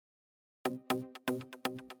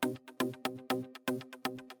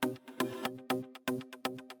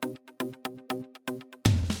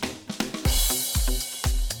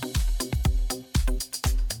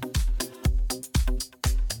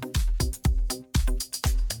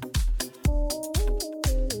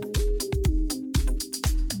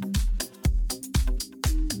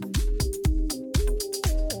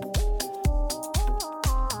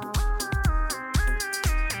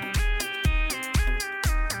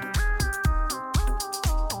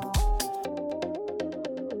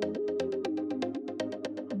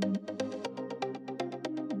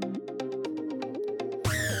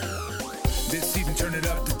This season turn it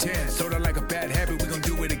up to 10. Sorta like a bad habit, we gon'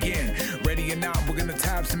 do it again. Ready or not, we're gonna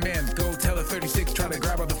tie some ends. Go tell a 36, try to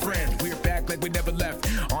grab all the friends. We're back like we never left.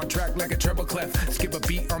 On track like a treble clef. Skip a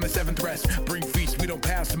beat on the 7th rest. Bring feast, we don't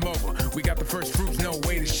pass them over. We got the first fruits, no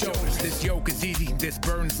way to show us. This yoke is easy, this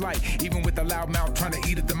burns light. Even with a loud mouth trying to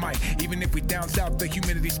eat at the mic. Even if we down south, the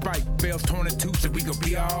humidity spike. Bales torn in two, so we gon'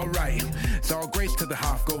 be alright. It's all grace till the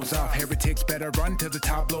Hoff goes off. Heretics better run till the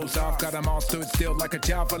top blows off. Got them all stood still like a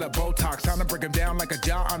jaw full of Botox. Time to break them down like a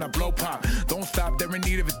jaw on a blow pop. Don't stop, they're in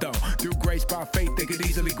need of it though. Through grace by faith, they could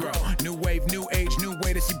easily grow. New wave, new age, new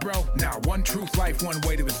way to see bro. Now one truth, life, one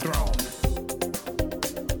way to the throne.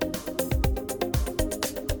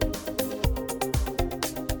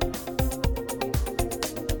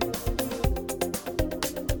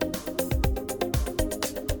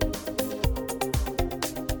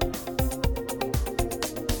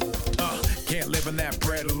 Can't live on that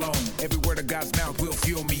bread alone. Every word of God's mouth will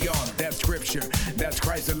fuel me on. That's scripture, that's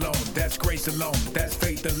Christ alone, that's grace alone, that's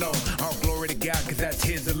faith alone. All glory to God, cause that's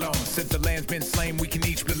his alone. Since the land's been slain, we can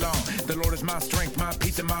each belong. The Lord is my strength, my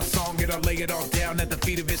peace and my song. I'll lay it all down at the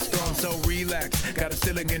feet of his throne. So relax, got it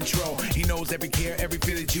still in control. He knows every care, every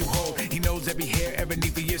fear that you hold. He knows every hair, every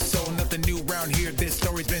need for your soul. Nothing new around here, this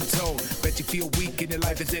story's been told. Bet you feel weak and your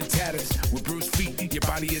life is in tatters. With bruised feet, your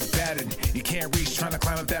body is battered. You can't reach, trying to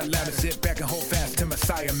climb up that ladder. Sit back and hold fast till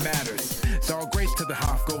Messiah matters. It's all grace till the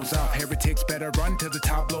Hoff goes off. Heretics better run till the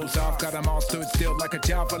top blows off. Got them all stood still like a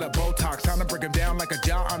jaw full of Botox. Time to break them down like a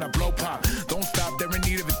jaw on a blow pop. Don't stop, they're in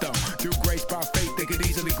need of it though. Through grace by faith, they could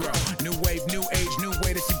easily grow. New wave, new age, new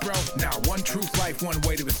way to see bro. Now one truth, life, one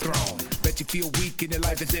way to the throne. Bet you feel weak and your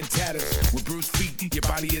life is in tatters. With bruised feet, your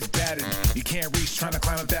body is battered. You can't reach, trying to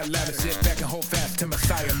climb up that ladder. Sit back and hold fast till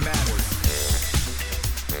Messiah matters.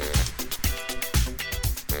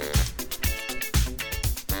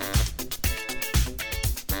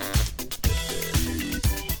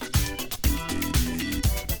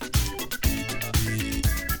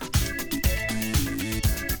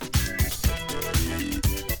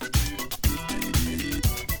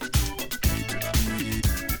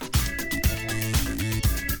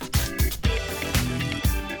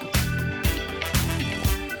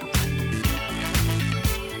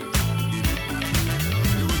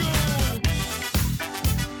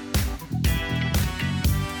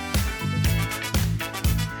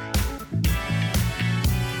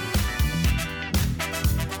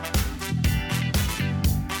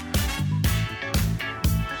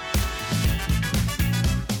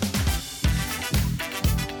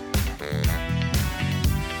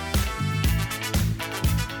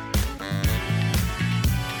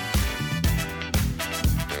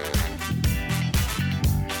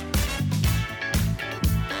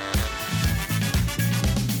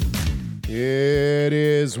 It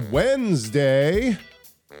is Wednesday,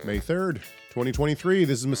 May 3rd, 2023.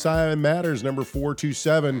 This is Messiah Matters, number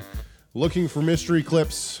 427. Looking for mystery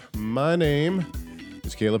clips. My name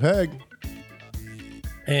is Caleb Hegg.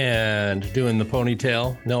 And doing the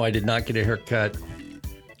ponytail. No, I did not get a haircut.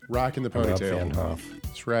 Rocking the Rob ponytail. Van Hoff.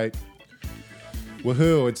 That's right.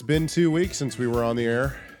 Woohoo. It's been 2 weeks since we were on the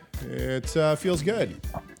air. It feels good.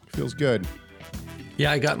 Feels good.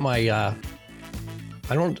 Yeah, I got my...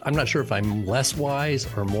 I'm not sure if I'm less wise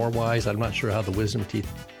or more wise. I'm not sure how the wisdom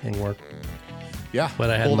teeth thing worked. Yeah. But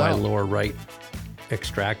I had pulled my out. lower right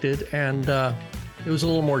extracted, and it was a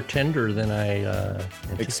little more tender than I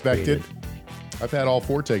Expected. I've had all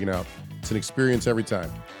 4 taken out. It's an experience every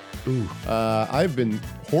time. Ooh. I've been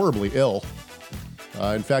horribly ill.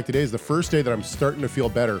 In fact, today is the first day that I'm starting to feel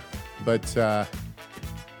better. But I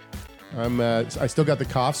still got the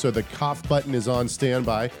cough, so the cough button is on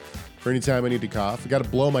standby for any time I need to cough. I got to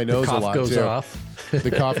blow my nose a lot goes too. off. The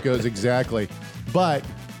cough goes exactly. But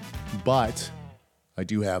I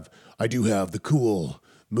do have the cool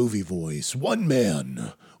movie voice. One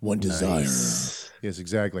man, one desire. Yes,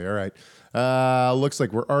 exactly. All right. Looks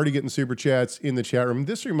like we're already getting super chats in the chat room.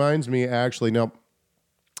 This reminds me, actually, now,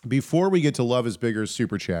 before we get to Love is Bigger's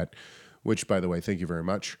super chat, which, by the way, thank you very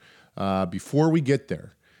much. Before we get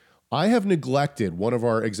there, I have neglected one of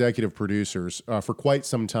our executive producers for quite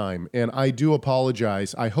some time, and I do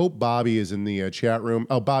apologize. I hope Bobby is in the chat room.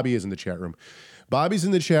 Oh, Bobby is in the chat room. Bobby's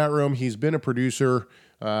in the chat room. He's been a producer,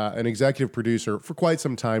 an executive producer for quite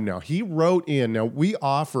some time now. He wrote in. Now, we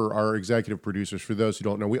offer our executive producers, for those who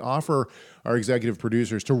don't know, we offer our executive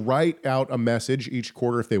producers to write out a message each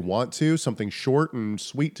quarter if they want to, something short and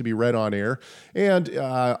sweet to be read on air. And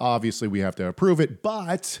obviously, we have to approve it,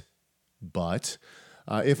 but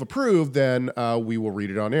if approved, then we will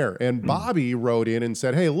read it on air. And Bobby wrote in and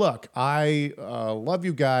said, hey, look, I love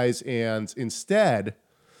you guys, and instead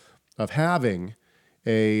of having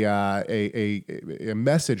a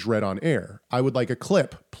message read on air. I would like a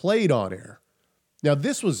clip played on air. Now,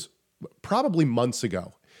 this was probably months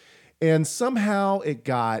ago, and somehow it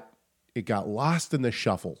got lost in the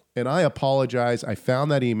shuffle. And I apologize. I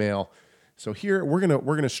found that email. So here we're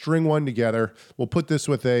gonna string one together. We'll put this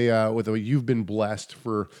with a "You've been blessed"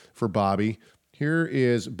 for Bobby. Here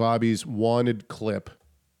is Bobby's wanted clip.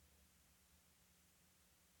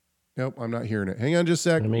 Nope, I'm not hearing it. Hang on just a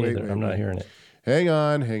sec. Me either. I'm not hearing it. Hang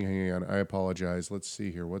on. I apologize. Let's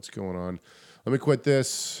see here. What's going on? Let me quit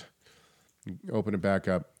this. Open it back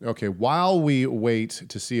up. Okay. While we wait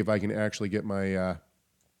to see if I can actually get my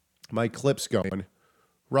my clips going,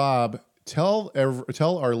 Rob, tell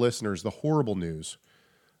our listeners the horrible news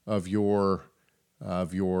of your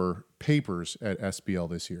papers at SBL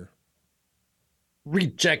this year.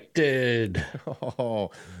 Rejected.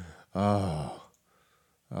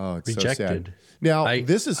 It's Rejected. so sad. Now, I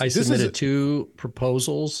submitted 2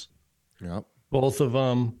 proposals. Yep. Both of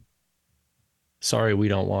them. Sorry, we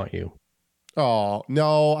don't want you. Oh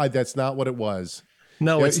no, that's not what it was.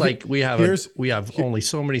 No, it's like we have only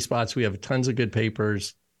so many spots. We have tons of good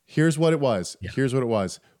papers. Here's what it was. Yeah. Here's what it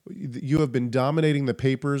was. You have been dominating the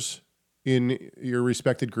papers in your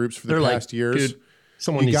respected groups for the past years. Dude,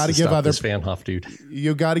 someone needs to stop this Van Hoff dude.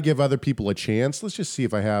 You got to give other people a chance. Let's just see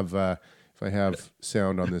if I have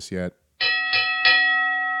sound on this yet.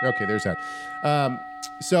 Okay, there's that.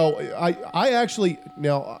 So I actually,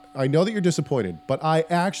 now I know that you're disappointed, but I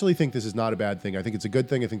actually think this is not a bad thing. I think it's a good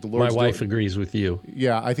thing. I think the Lord's My wife agrees with you.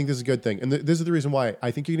 Yeah, I think this is a good thing. And this is the reason why.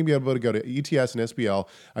 I think you're going to be able to go to ETS and SBL.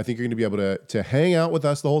 I think you're going to be able to hang out with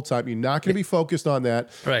us the whole time. You're not going to be focused on that.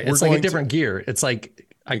 Right. It's like a different gear. It's like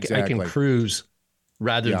I can cruise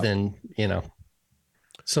rather than,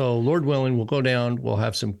 So Lord willing, we'll go down. We'll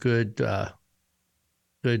have some good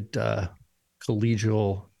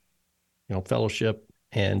collegial, fellowship,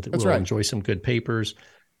 and we'll enjoy some good papers.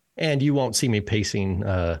 And you won't see me pacing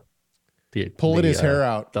pulling his hair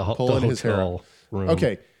out, pulling his hair out. Room.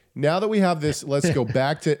 Okay, now that we have this, let's go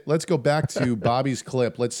back to Bobby's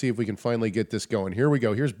clip. Let's see if we can finally get this going. Here we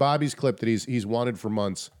go. Here's Bobby's clip that he's wanted for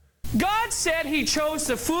months. God said he chose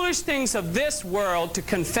the foolish things of this world to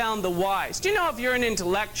confound the wise. Do you know if you're an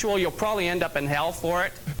intellectual, you'll probably end up in hell for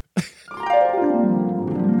it?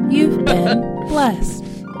 You've been blessed.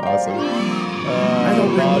 Awesome. I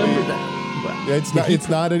don't remember that.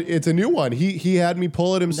 It's a new one. He had me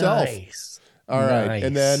pull it himself. Nice. All right. Nice.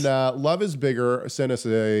 And then Love is Bigger sent us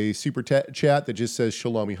a super chat that just says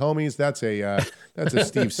Shalomi homies. That's a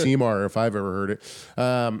Steve Seymour if I've ever heard it.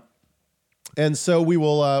 And so we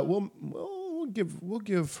will we'll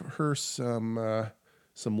give her some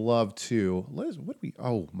love too.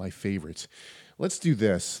 My favorites. Let's do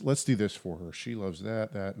this. Let's do this for her. She loves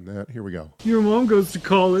that, and that. Here we go. Your mom goes to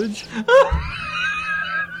college.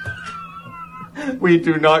 We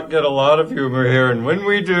do not get a lot of humor here, and when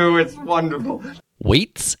we do, it's wonderful.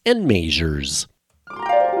 Weights and measures.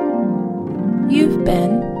 You've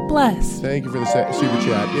been blessed. Thank you for the super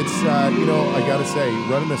chat. It's, I got to say,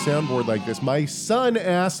 running a soundboard like this. My son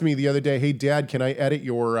asked me the other day, hey, Dad, can I edit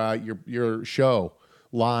your show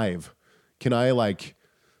live? Can I,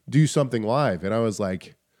 do something live? And I was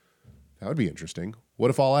like, that would be interesting. What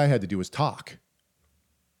if all I had to do was talk?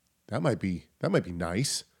 That might be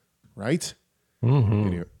nice, right?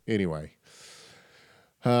 Mm-hmm. Anyway,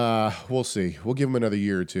 we'll see. We'll give him another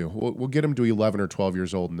year or two. We'll get him to 11 or 12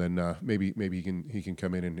 years old, and then maybe he can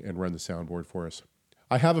come in and run the soundboard for us.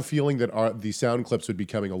 I have a feeling that the sound clips would be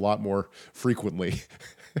coming a lot more frequently.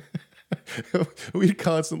 We'd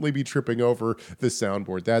constantly be tripping over the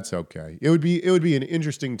soundboard. That's okay. It would be an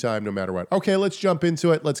interesting time no matter what. Okay, let's jump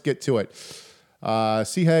into it. Let's get to it.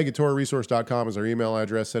 chag@torahresource.com is our email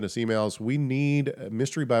address. Send us emails. We need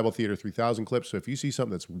Mystery Bible Theater 3000 clips. So if you see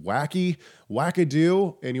something that's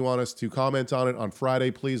wackadoo, and you want us to comment on it on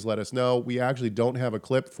Friday, please let us know. We actually don't have a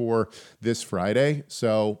clip for this Friday.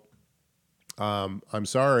 So I'm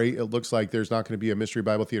sorry. It looks like there's not going to be a Mystery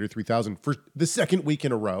Bible Theater 3000 for the second week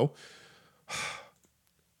in a row.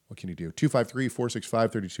 What can you do?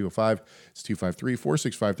 253-465-3205. It's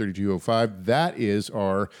 253-465-3205. That is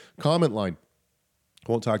our comment line.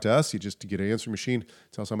 Won't talk to us. You just get an answering machine.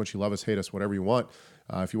 Tell us how much you love us, hate us, whatever you want.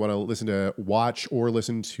 If you want to watch or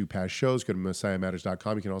listen to past shows, go to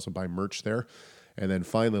messiahmatters.com. You can also buy merch there. And then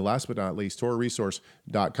finally, last but not least,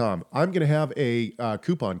 torahresource.com. I'm going to have a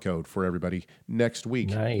coupon code for everybody next week.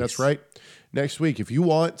 Nice. That's right. Next week, if you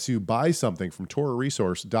want to buy something from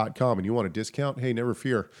torahresource.com and you want a discount, hey, never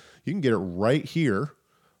fear. You can get it right here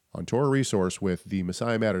on Torah Resource with the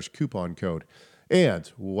Messiah Matters coupon code. And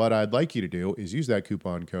what I'd like you to do is use that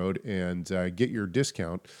coupon code and get your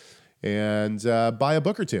discount. and buy a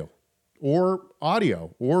book or two, or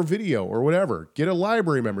audio, or video, or whatever. Get a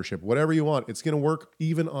library membership, whatever you want. It's going to work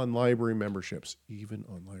even on library memberships. Even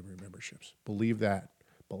on library memberships. Believe that.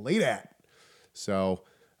 Believe that. So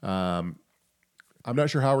I'm not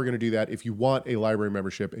sure how we're going to do that. If you want a library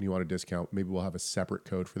membership and you want a discount, maybe we'll have a separate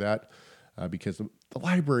code for that because the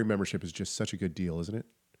library membership is just such a good deal, isn't it?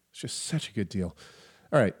 It's just such a good deal.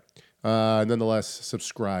 All right. Nonetheless,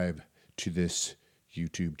 subscribe to this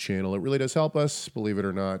YouTube channel. It really does help us, believe it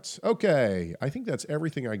or not. Okay, I think that's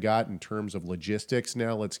everything I got in terms of logistics.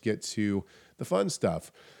 Now let's get to the fun stuff.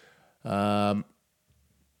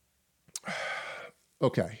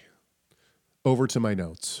 Okay, over to my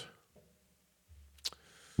notes.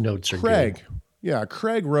 Notes are Craig. good. Yeah,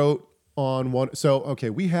 Craig wrote on one. So, okay,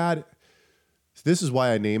 this is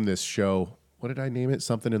why I named this show. What did I name it?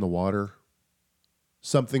 Something in the water?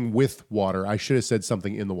 Something with water. I should have said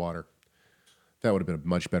something in the water. That would have been a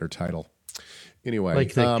much better title. Anyway.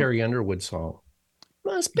 Like the Carrie Underwood song.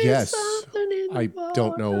 Must be something in the water. I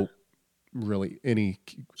don't know really any.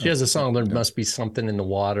 She has a song, There Must Be Something in the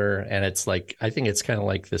Water. And it's like, I think it's kind of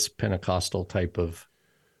like this Pentecostal type of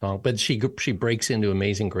song. But she breaks into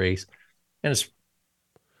Amazing Grace. And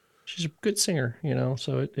she's a good singer, you know.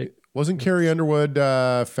 So it wasn't Carrie Underwood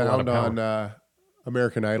found on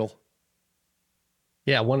American Idol?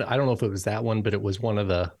 Yeah, I don't know if it was that one, but it was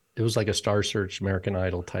it was like a Star Search American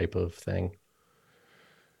Idol type of thing.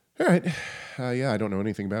 All right. Yeah, I don't know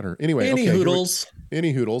anything about her. Anyway. Any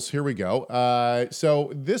hoodles. Here we go.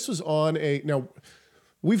 So this was on now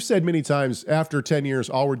we've said many times after 10 years,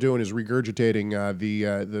 all we're doing is regurgitating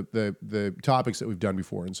the topics that we've done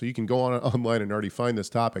before. And so you can go online and already find this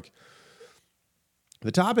topic.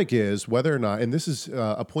 The topic is whether or not, and this is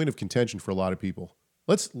a point of contention for a lot of people.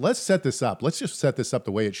 Let's set this up. Let's just set this up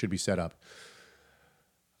the way it should be set up.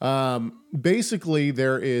 Basically,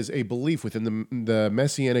 there is a belief within the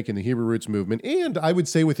Messianic and the Hebrew roots movement, and I would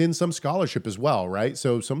say within some scholarship as well, right?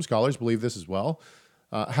 So some scholars believe this as well.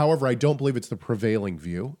 However, I don't believe it's the prevailing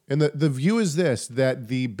view. And the view is this, that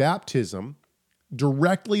the baptism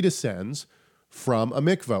directly descends from a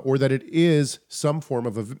mikvah, or that it is some form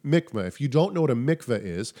of a mikvah. If you don't know what a mikvah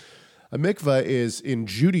is in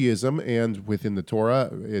Judaism and within the Torah,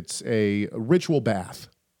 it's a ritual bath.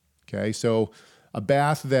 Okay, so a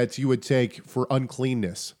bath that you would take for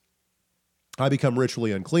uncleanness. I become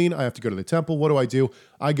ritually unclean. I have to go to the temple. What do?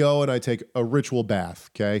 I go and I take a ritual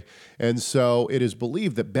bath, okay? And so it is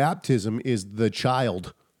believed that baptism is the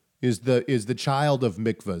child, is the child of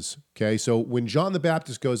mikvahs, okay? So when John the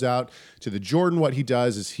Baptist goes out to the Jordan, what he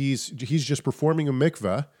does is he's just performing a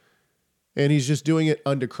mikvah, and he's just doing it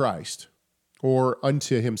unto Christ or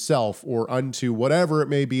unto himself or unto whatever it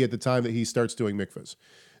may be at the time that he starts doing mikvahs.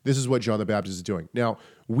 This is what John the Baptist is doing. Now,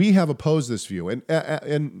 we have opposed this view,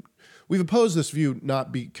 and we've opposed this view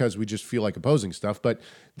not because we just feel like opposing stuff, but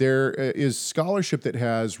there is scholarship that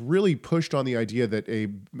has really pushed on the idea that a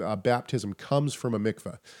baptism comes from a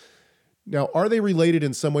mikvah. Now, are they related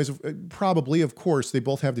in some ways? Probably, of course. They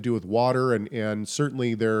both have to do with water, and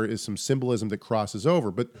certainly there is some symbolism that crosses over.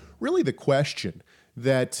 But really the question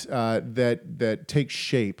that takes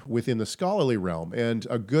shape within the scholarly realm, and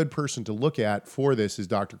a good person to look at for this is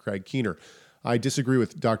Dr. Craig Keener. I disagree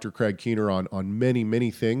with Dr. Craig Keener on many,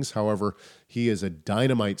 many things. However, he is a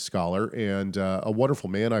dynamite scholar and a wonderful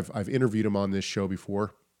man. I've interviewed him on this show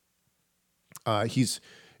before.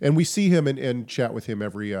 And we see him and chat with him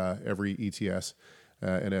every ETS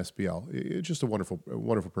and SBL. It's just a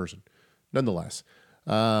wonderful person. Nonetheless,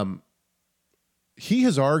 he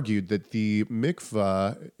has argued that the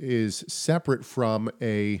mikvah is separate from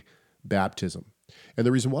a baptism. And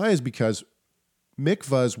the reason why is because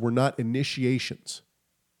mikvahs were not initiations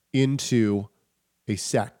into a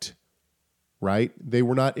sect, right? They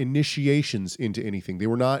were not initiations into anything. They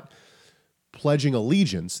were not pledging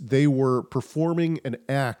allegiance. They were performing an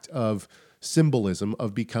act of symbolism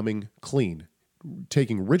of becoming clean,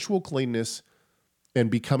 taking ritual cleanness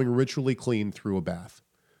and becoming ritually clean through a bath.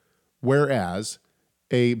 Whereas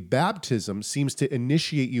a baptism seems to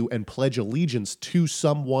initiate you and pledge allegiance to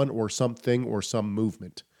someone or something or some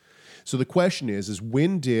movement. So the question is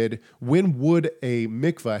when would a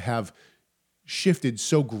mikvah have shifted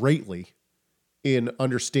so greatly in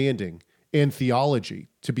understanding and theology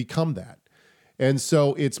to become that? And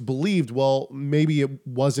so it's believed, well, maybe it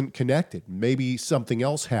wasn't connected. Maybe something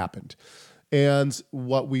else happened. And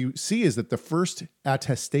what we see is that the first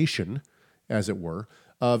attestation, as it were,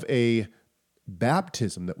 of a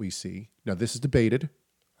baptism that we see, now this is debated,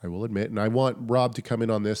 I will admit, and I want Rob to come in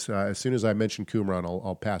on this. As soon as I mention Qumran,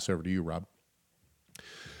 I'll pass over to you, Rob.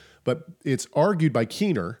 But it's argued by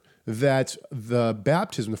Keener that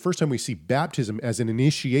the first time we see baptism as an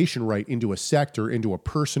initiation rite into a sect or into a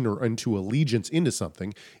person or into allegiance into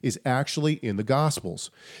something is actually in the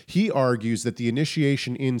Gospels. He argues that the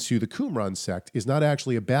initiation into the Qumran sect is not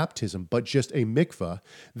actually a baptism, but just a mikvah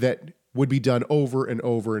that would be done over and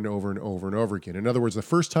over and over and over and over again. In other words, the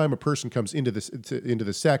first time a person comes into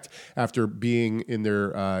the sect after being in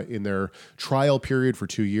their trial period for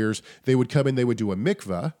 2 years, they would come in, they would do a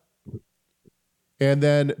mikvah, and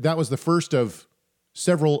then that was the first of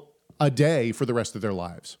several a day for the rest of their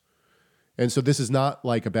lives. And so this is not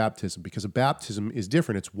like a baptism, because a baptism is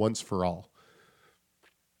different. It's once for all.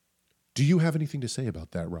 Do you have anything to say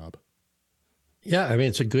about that, Rob? Yeah, I mean,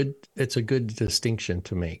 it's a good distinction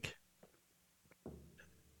to make.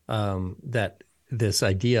 That this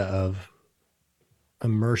idea of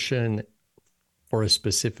immersion for a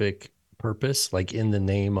specific purpose, like in the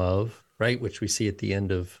name of, right, which we see at the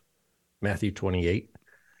end of Matthew 28,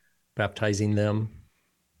 baptizing them.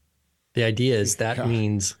 The idea is that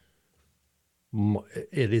means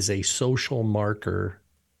it is a social marker,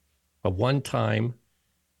 a one-time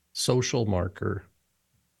social marker.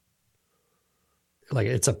 Like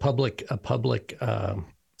it's a public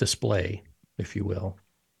display, if you will,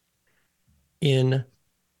 in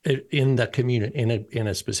the community, in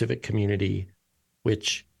a specific community,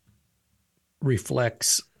 which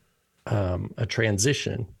reflects a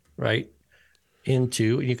transition, right,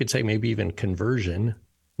 into, you could say maybe even conversion.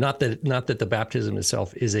 Not that the baptism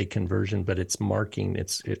itself is a conversion, but it's marking,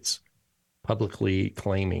 it's publicly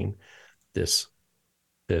claiming this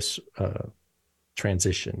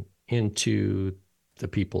transition into the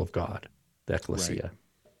people of God, the ecclesia.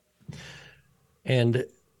 Right. And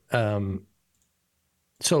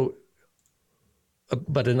so,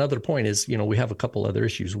 but another point is, we have a couple other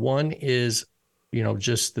issues. One is,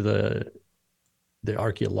 just the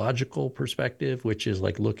archaeological perspective, which is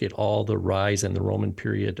like, look at all the rise in the Roman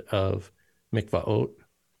period of mikvaot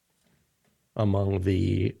among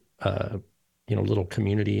the, little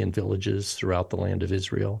community and villages throughout the land of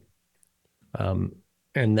Israel.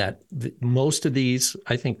 And that most of these,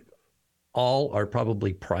 I think all are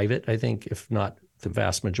probably private. I think if not the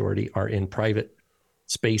vast majority are in private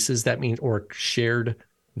spaces. That means, or shared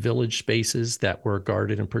village spaces that were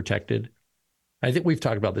guarded and protected. I think we've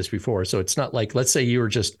talked about this before. So it's not like, let's say you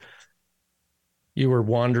were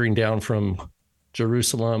wandering down from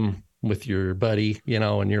Jerusalem with your buddy,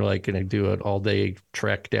 and you're like going to do an all day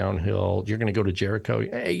trek downhill. You're going to go to Jericho.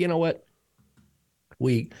 Hey, you know what?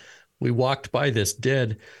 We walked by this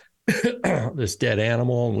dead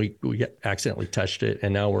animal, and we accidentally touched it,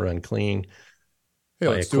 and now we're unclean. Hey,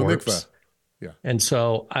 let's do a mikvah. Yeah. And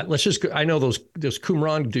so I know those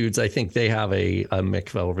Qumran dudes, I think they have a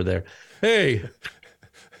mikvah over there. Hey,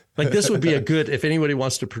 like this would be a good, if anybody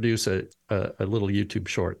wants to produce a little YouTube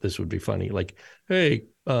short, this would be funny. Like, hey,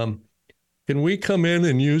 can we come in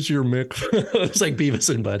and use your mikvah? It's like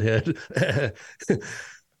Beavis and Butthead.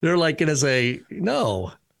 They're like going to say,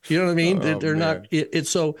 no, you know what I mean? They're not.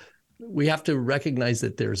 It's so we have to recognize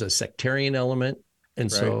that there's a sectarian element.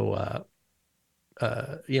 And so,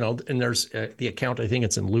 and there's the account, I think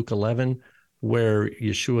it's in Luke 11, where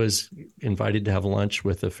Yeshua's invited to have lunch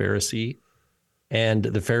with a Pharisee. And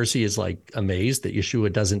the Pharisee is like amazed that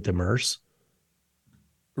Yeshua doesn't immerse.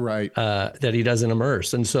 Right. That he doesn't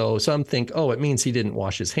immerse. And so some think, it means he didn't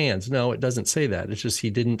wash his hands. No, it doesn't say that. It's just he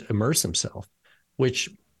didn't immerse himself, which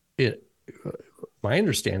my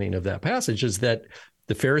understanding of that passage is that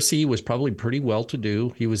the Pharisee was probably pretty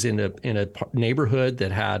well-to-do. He was in a neighborhood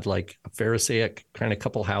that had like a Pharisaic kind of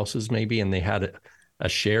couple houses maybe, and they had a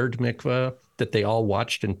shared mikvah that they all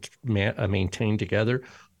watched and maintained together,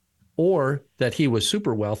 or that he was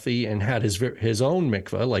super wealthy and had his own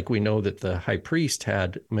mikvah, like we know that the high priest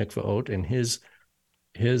had mikvaot in his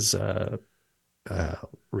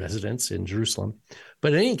residence in Jerusalem.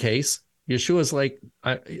 But in any case, Yeshua's like,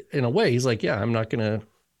 in a way, he's like, yeah, I'm not gonna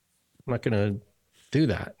do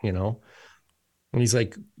that, And he's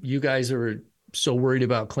like, you guys are so worried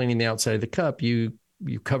about cleaning the outside of the cup, you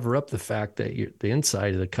cover up the fact that the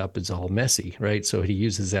inside of the cup is all messy, right? So he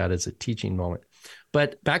uses that as a teaching moment.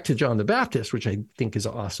 But back to John the Baptist, which I think is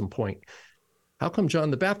an awesome point. How come John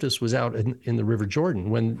the Baptist was out in the River Jordan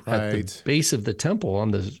when at the base of the temple, on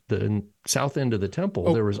the south end of the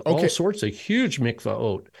temple, there was all sorts of huge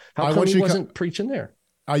mikvaot? How come he wasn't preaching there?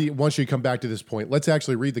 I want you to come back to this point. Let's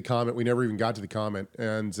actually read the comment. We never even got to the comment.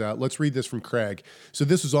 And let's read this from Craig. So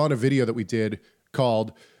this was on a video that we did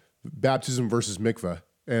called Baptism versus Mikvah.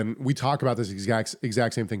 And we talk about this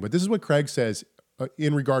exact same thing. But this is what Craig says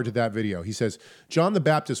in regard to that video. He says, John the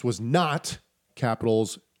Baptist was not,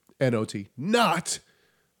 capitals N-O-T, not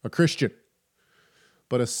a Christian.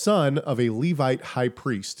 but a son of a Levite high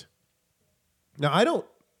priest. Now,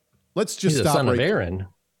 let's just He's stop a son right of there. Aaron.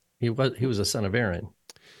 He was a son of Aaron.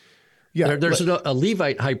 Yeah, There's a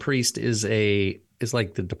Levite high priest is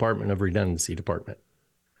like the Department of Redundancy department,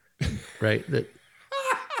 right? The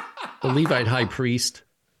Levite high priest.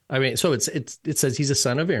 I mean, so it says he's a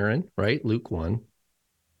son of Aaron, right? Luke 1.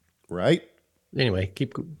 right. Anyway,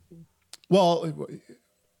 keep. Well, Oh,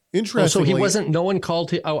 interestingly, so he wasn't. No one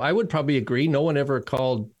called him. Oh, I would probably agree. No one ever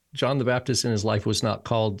called John the Baptist in his life was not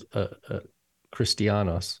called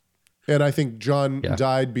Christianos. and I think John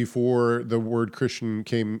died before the word Christian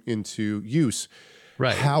came into use.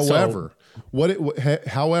 Right. However,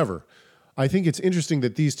 however, I think it's interesting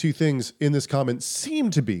that these two things in this comment seem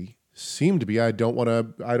to be. I don't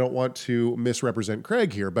want to misrepresent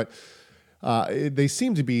Craig here, but they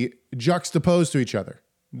seem to be juxtaposed to each other.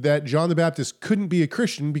 That John the Baptist couldn't be a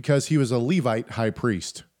Christian because he was a Levite high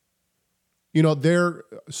priest. You know, there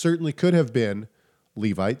certainly could have been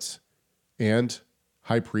Levites and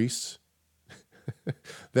high priests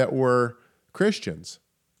that were Christians,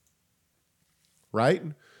 right?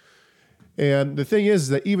 And the thing is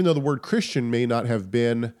that even though the word Christian may not have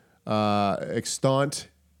been extant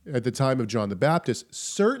at the time of John the Baptist,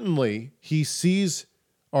 certainly he sees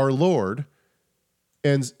our Lord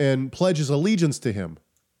and pledges allegiance to him,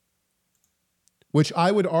 which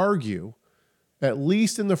I would argue, at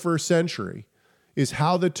least in the first century, is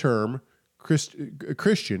how the term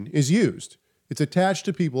Christian is used. It's attached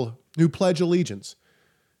to people who pledge allegiance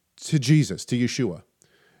to Jesus, to Yeshua.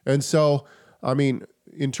 And so, I mean,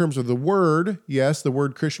 in terms of the word, yes, the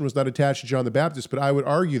word Christian was not attached to John the Baptist, but I would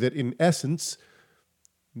argue that in essence,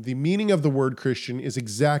 the meaning of the word Christian is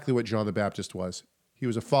exactly what John the Baptist was. He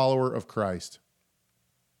was a follower of Christ.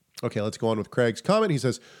 Okay, let's go on with Craig's comment. He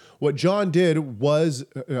says, what John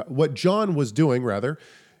was doing, rather.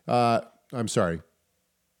 I'm sorry.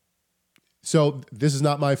 So this is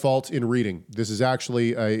not my fault in reading. This is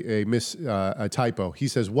actually a typo. He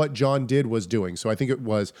says what John did was doing. So I think it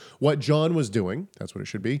was what John was doing. That's what it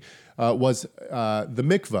should be. Was the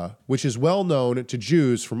mikvah, which is well known to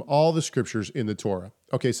Jews from all the scriptures in the Torah.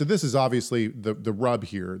 Okay, so this is obviously the rub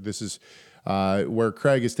here. This is where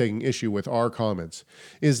Craig is taking issue with our comments,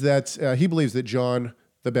 is that he believes that John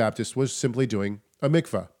the Baptist was simply doing a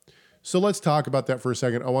mikvah. So let's talk about that for a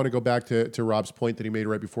second. I want to go back to Rob's point that he made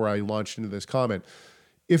right before I launched into this comment.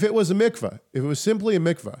 If it was a mikvah, if it was simply a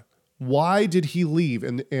mikvah, why did he leave?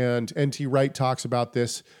 And N.T. Wright talks about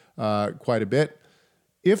this quite a bit.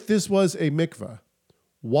 If this was a mikvah,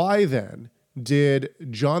 why then did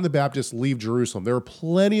John the Baptist leave Jerusalem? There were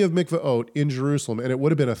plenty of mikvaot in Jerusalem, and it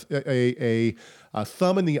would have been a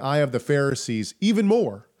thumb in the eye of the Pharisees, even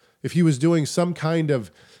more, if he was doing some kind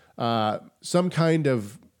of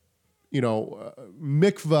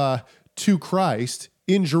mikvah to Christ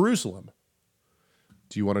in Jerusalem.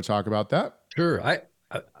 Do you want to talk about that? Sure.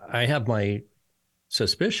 I have my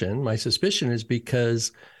suspicion. My suspicion is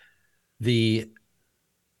because the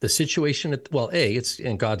situation it's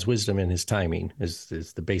in God's wisdom and his timing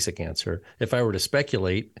is the basic answer. If I were to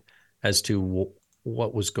speculate as to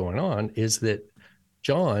what was going on, is that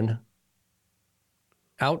John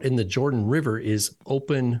out in the Jordan River is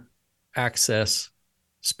open access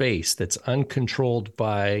space that's uncontrolled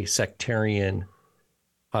by sectarian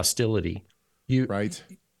hostility. Right.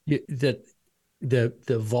 That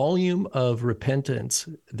the volume of repentance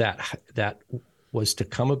that was to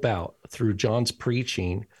come about through John's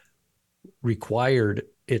preaching required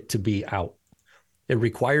it to be out. It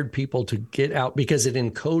required people to get out because it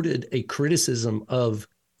encoded a criticism of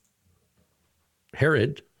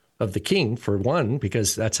Herod, of the king, for one,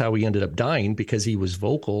 because that's how he ended up dying, because he was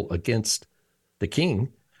vocal against the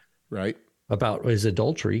king, right, about his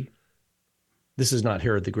adultery. This is not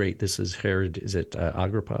Herod the Great. This is Herod. Is it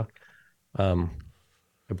Agrippa? I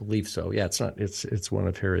believe so. Yeah, it's not. It's one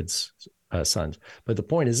of Herod's sons. But the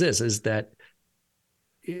point is this: is that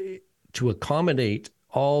to accommodate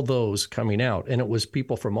all those coming out, and it was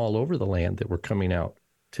people from all over the land that were coming out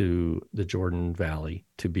to the Jordan Valley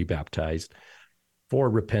to be baptized for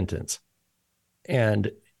repentance,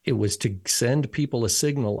 and it was to send people a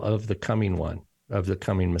signal of the coming one, of the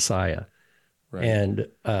coming Messiah. Right. And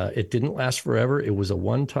it didn't last forever. It was a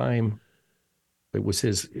one-time. It was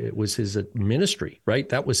his ministry, right?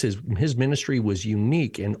 That was his ministry was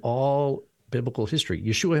unique in all biblical history.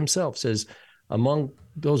 Yeshua himself says, among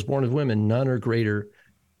those born of women, none are greater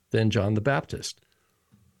than John the Baptist.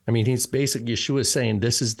 I mean, he's basically Yeshua saying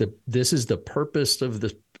this is the purpose of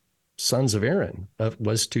the sons of Aaron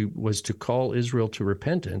was to call Israel to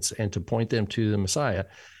repentance and to point them to the Messiah.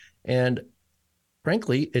 And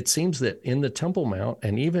frankly, it seems that in the Temple Mount,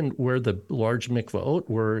 and even where the large mikvaot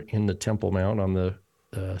were in the Temple Mount on the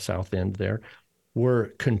south end there,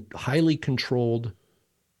 were highly controlled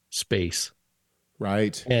space.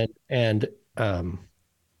 Right. And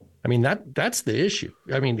I mean, that's the issue.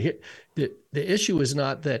 I mean, the issue is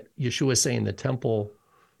not that Yeshua is saying the temple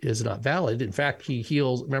is not valid. In fact, he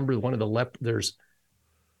heals. Remember, one of the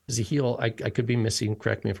does he heal? I could be missing.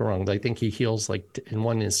 Correct me if I'm wrong. But I think he heals, like, in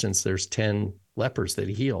one instance, there's 10 lepers that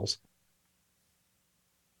he heals,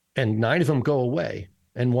 and 9 of them go away,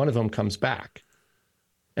 and one of them comes back,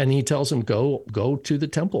 and he tells him, go to the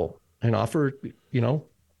temple and offer,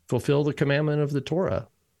 fulfill the commandment of the Torah,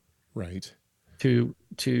 right, to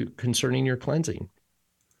concerning your cleansing.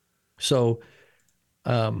 So,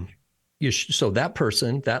 so that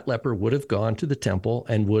person, that leper, would have gone to the temple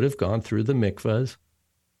and would have gone through the mikvahs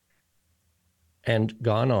and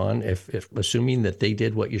gone on, if assuming that they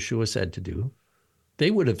did what Yeshua said to do, they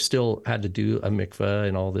would have still had to do a mikvah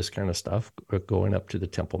and all this kind of stuff going up to the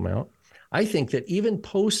Temple Mount. I think that even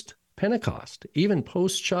post-Pentecost, even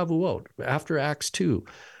post-Shavuot, after Acts 2,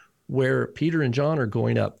 where Peter and John are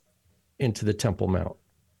going up into the Temple Mount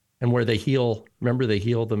and where they heal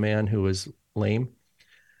the man who was lame.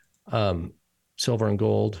 Silver and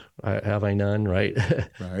gold have I none, right?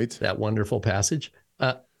 Right. That wonderful passage.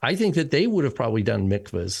 I think that they would have probably done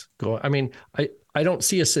mikvahs. I don't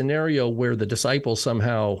see a scenario where the disciples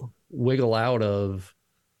somehow wiggle out of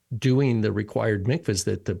doing the required mikvahs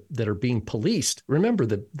that are being policed. Remember,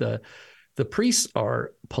 the priests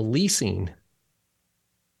are policing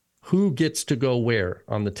who gets to go where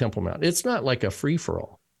on the Temple Mount. It's not like a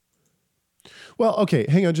free-for-all. Well, okay,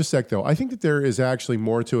 hang on just a sec, though. I think that there is actually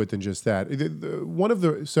more to it than just that.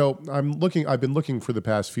 I've been looking for the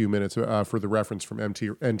past few minutes for the reference from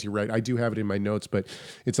N.T. Wright. I do have it in my notes, but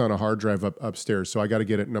it's on a hard drive upstairs, so I got to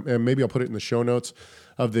get it. And maybe I'll put it in the show notes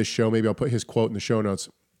of this show. Maybe I'll put his quote in the show notes.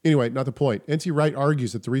 Anyway, not the point. N.T. Wright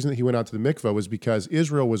argues that the reason that he went out to the mikvah was because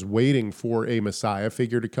Israel was waiting for a Messiah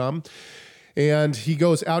figure to come. And he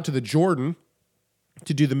goes out to the Jordan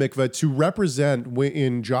to do the mikvah to represent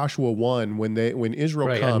in Joshua 1 when Israel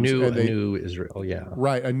comes. A new Israel, yeah.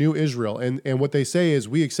 Right, a new Israel. And what they say is,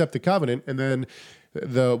 we accept the covenant, and then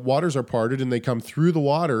the waters are parted and they come through the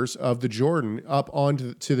waters of the Jordan up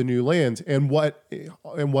onto the new land. And what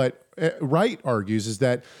Wright argues is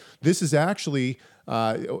that this is actually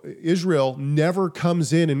Israel never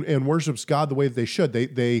comes in and worships God the way that they should.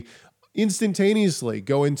 They instantaneously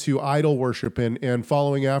go into idol worship and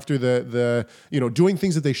following after the doing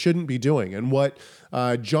things that they shouldn't be doing. And what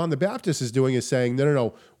John the Baptist is doing is saying,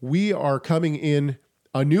 no, we are coming in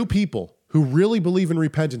a new people who really believe in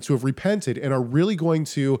repentance, who have repented and are really going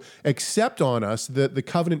to accept on us the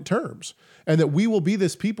covenant terms, and that we will be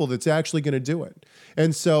this people that's actually going to do it.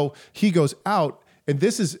 And so he goes out. And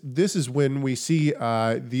this is when we see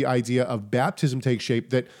the idea of baptism take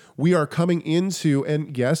shape, that we are coming into,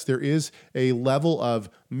 and yes, there is a level of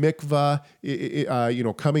mikvah,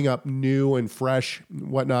 coming up new and fresh,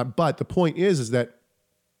 whatnot. But the point is that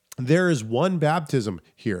there is one baptism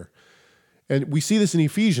here. And we see this in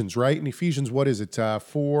Ephesians, right? In Ephesians, what is it?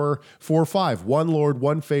 4:5. One Lord,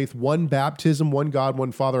 one faith, one baptism, one God,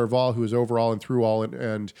 one Father of all, who is over all and through all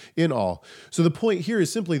and in all. So the point here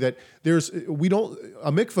is simply that a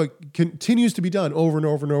mikvah continues to be done over and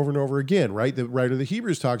over and over and over again, right? The writer of the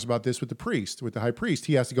Hebrews talks about this with the priest, with the high priest.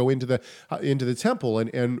 He has to go into the temple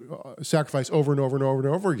and sacrifice over and over and over and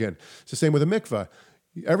over again. It's the same with a mikvah.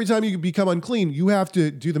 Every time you become unclean, you have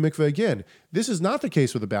to do the mikveh again. This is not the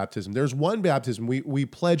case with the baptism. There's one baptism. We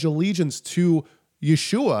pledge allegiance to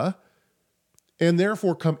Yeshua and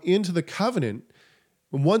therefore come into the covenant.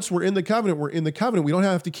 And once we're in the covenant, we're in the covenant. We don't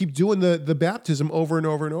have to keep doing the baptism over and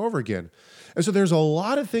over and over again. And so there's a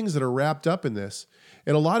lot of things that are wrapped up in this,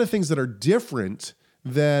 and a lot of things that are different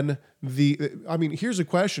than here's a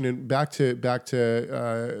question, and back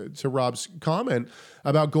to Rob's comment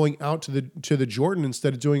about going out to the Jordan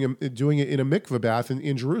instead of doing it in a mikveh bath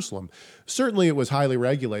in Jerusalem. Certainly, it was highly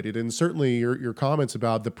regulated, and certainly your comments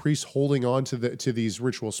about the priests holding on to these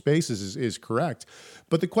ritual spaces is correct.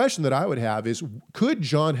 But the question that I would have is, could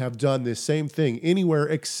John have done this same thing anywhere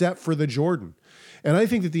except for the Jordan? And I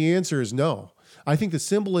think that the answer is no. I think the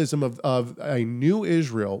symbolism of a new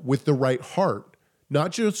Israel with the right heart,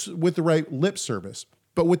 not just with the right lip service,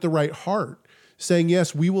 but with the right heart, saying,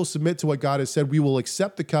 yes, we will submit to what God has said. We will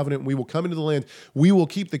accept the covenant. We will come into the land. We will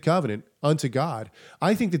keep the covenant unto God.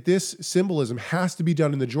 I think that this symbolism has to be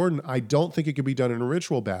done in the Jordan. I don't think it can be done in a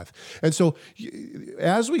ritual bath. And so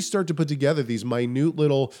as we start to put together these minute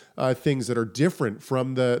little things that are different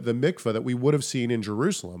from the mikveh that we would have seen in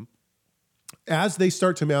Jerusalem, as they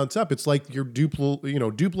start to mount up, it's like your Duplo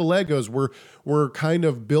Legos. We're kind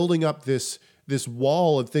of building up this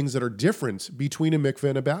wall of things that are different between a mikveh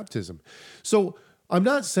and a baptism. So I'm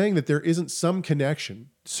not saying that there isn't some connection.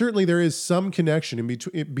 Certainly there is some connection in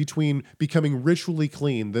between becoming ritually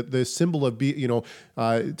clean, the symbol of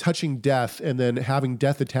touching death and then having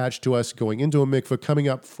death attached to us, going into a mikveh, coming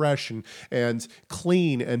up fresh and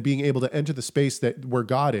clean and being able to enter the space where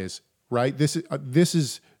God is, right? This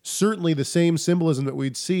is certainly the same symbolism that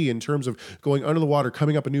we'd see in terms of going under the water,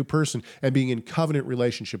 coming up a new person, and being in covenant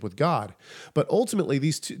relationship with God. But ultimately,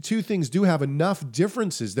 these two things do have enough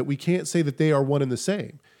differences that we can't say that they are one and the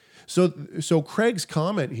same. So Craig's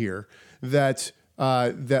comment here that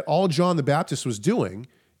all John the Baptist was doing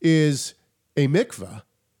is a mikveh,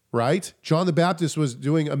 right? John the Baptist was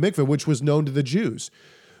doing a mikveh, which was known to the Jews.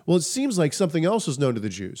 Well, it seems like something else was known to the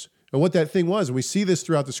Jews. And what that thing was, and we see this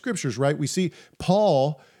throughout the scriptures, right? We see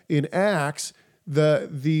Paul in Acts, the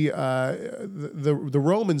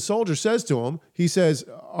Roman soldier says to him, he says,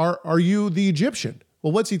 are you the Egyptian?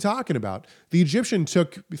 Well, what's he talking about? The Egyptian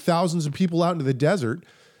took thousands of people out into the desert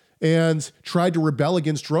and tried to rebel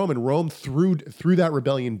against Rome, and Rome threw that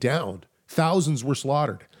rebellion down. Thousands were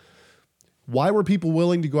slaughtered. Why were people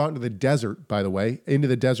willing to go out into the desert, by the way, into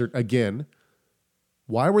the desert again?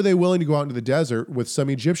 Why were they willing to go out into the desert with some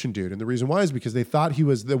Egyptian dude? And the reason why is because they thought he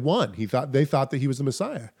was the one. They thought that he was the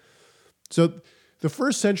Messiah. So the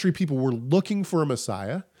first century people were looking for a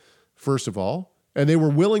Messiah, first of all, and they were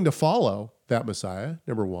willing to follow that Messiah,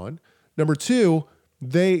 number one. Number two,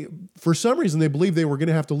 for some reason, they believed they were going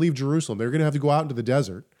to have to leave Jerusalem. They were going to have to go out into the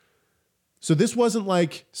desert. So this wasn't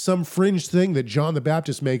like some fringe thing that John the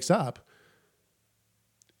Baptist makes up.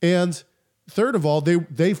 And third of all,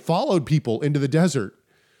 they followed people into the desert.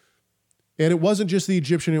 And it wasn't just the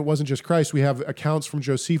Egyptian, it wasn't just Christ. We have accounts from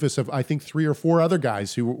Josephus of, I think, 3 or 4 other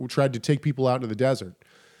guys who tried to take people out into the desert.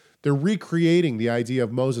 They're recreating the idea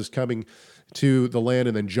of Moses coming to the land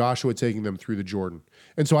and then Joshua taking them through the Jordan.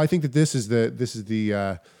 And so I think that this is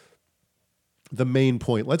the main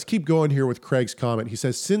point. Let's keep going here with Craig's comment. He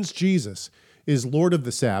says, since Jesus is Lord of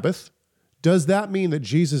the Sabbath, does that mean that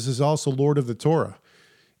Jesus is also Lord of the Torah,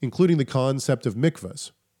 including the concept of mikvahs?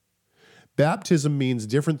 Baptism means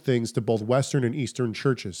different things to both Western and Eastern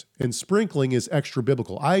churches, and sprinkling is extra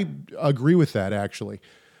biblical. I agree with that, actually.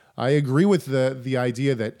 I agree with the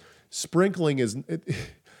idea that sprinkling is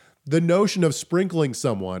the notion of sprinkling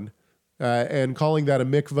someone and calling that a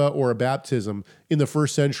mikvah or a baptism in the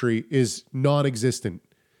first century is non-existent.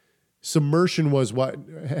 Submersion was what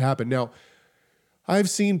happened. Now,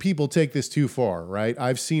 I've seen people take this too far, right?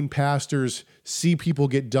 I've seen pastors see people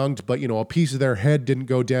get dunked, but a piece of their head didn't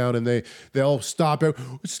go down, and they'll stop it.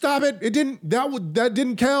 Stop it! It didn't. That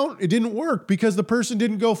didn't count. It didn't work because the person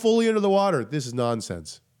didn't go fully into the water. This is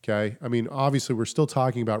nonsense. Okay, I mean, obviously, we're still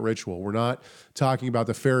talking about ritual. We're not talking about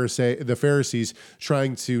the Pharisees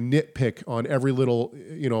trying to nitpick on every little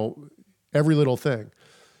thing.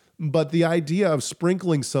 But the idea of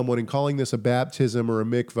sprinkling someone and calling this a baptism or a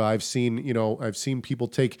mikvah, I've seen people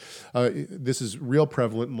take, this is real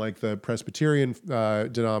prevalent in like the Presbyterian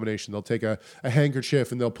denomination. They'll take a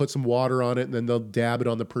handkerchief and they'll put some water on it and then they'll dab it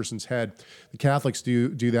on the person's head. The Catholics do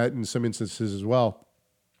that in some instances as well.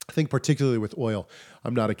 I think particularly with oil.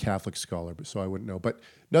 I'm not a Catholic scholar, so I wouldn't know. But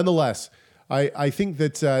nonetheless, I think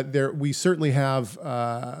that we certainly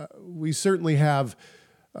have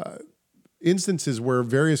instances where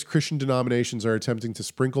various Christian denominations are attempting to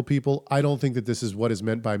sprinkle people. I don't think that this is what is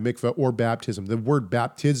meant by mikveh or baptism. The word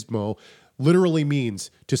baptismo literally means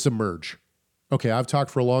to submerge. Okay, I've talked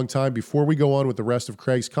for a long time. Before we go on with the rest of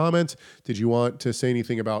Craig's comment, did you want to say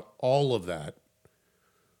anything about all of that?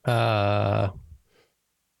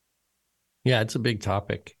 Yeah, it's a big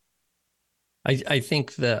topic. I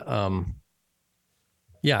think that,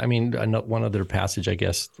 one other passage, I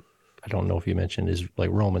guess, I don't know if you mentioned, is like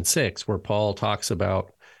Romans 6, where Paul talks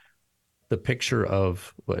about the picture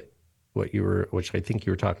of which I think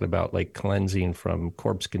you were talking about, like cleansing from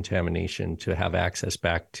corpse contamination to have access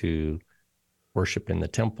back to worship in the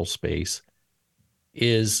temple space,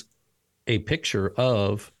 is a picture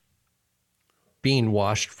of being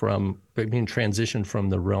transitioned from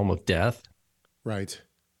the realm of death, right,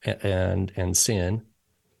 and sin,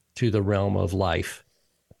 to the realm of life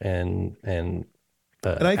and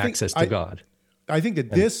access to God. I think that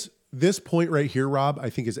this point right here, Rob, I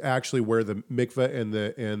think is actually where the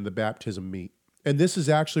mikveh and the baptism meet. And this is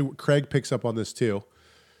actually what Craig picks up on this too,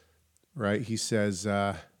 right? He says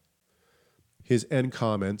his end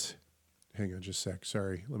comment, hang on just a sec,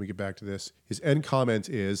 sorry, let me get back to this. His end comment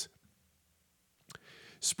is,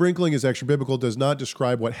 Sprinkling is extra biblical, does not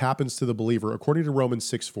describe what happens to the believer. According to Romans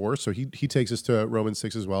 6:4, so he takes us to Romans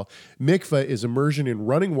 6 as well. Mikvah is immersion in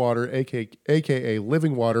running water, aka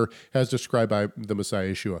living water, as described by the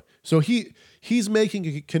Messiah Yeshua. So he's making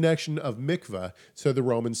a connection of mikvah to the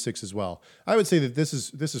Romans 6 as well. I would say that this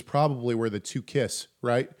is probably where the two kiss,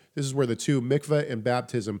 right? This is where the two, mikvah and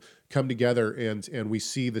baptism, come together, and we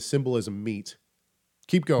see the symbolism meet.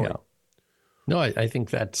 Keep going. Yeah. No, I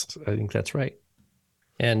think that's right.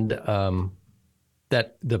 And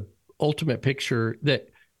that the ultimate picture, that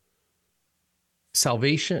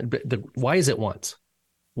salvation, why is it once?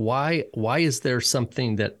 Why is there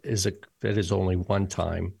something that is only one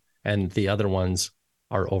time and the other ones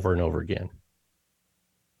are over and over again?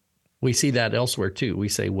 We see that elsewhere too. We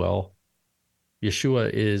say, well,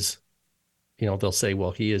 Yeshua is, they'll say,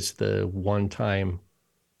 well, he is the one-time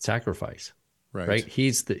sacrifice, right?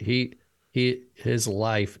 His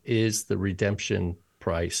life is the redemption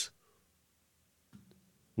price,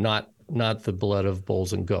 not the blood of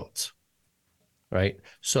bulls and goats, right?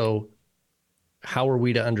 So how are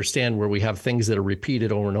we to understand where we have things that are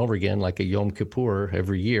repeated over and over again, like a Yom Kippur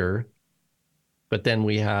every year, but then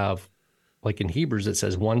we have, like in Hebrews, it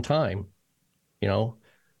says one time,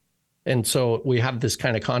 and so we have this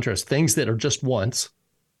kind of contrast, things that are just once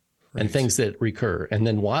and things that recur. And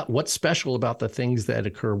then what's special about the things that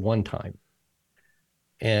occur one time?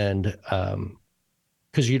 And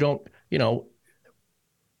because you don't,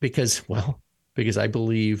 because I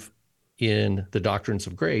believe in the doctrines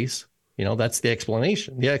of grace, that's the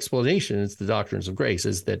explanation. The explanation is the doctrines of grace,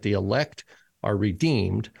 is that the elect are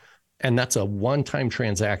redeemed, and that's a one-time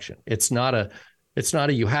transaction. It's not a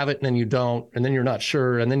you have it and then you don't, and then you're not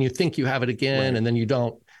sure, and then you think you have it again, and then you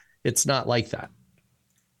don't. It's not like that.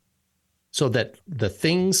 So that the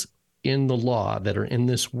things in the law that are in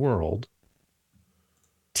this world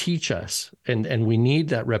teach us, and we need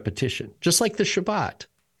that repetition, just like the Shabbat,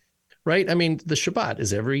 right? I mean, the Shabbat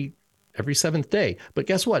is every seventh day. But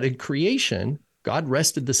guess what? In creation, God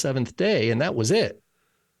rested the seventh day, and that was it.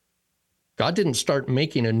 God didn't start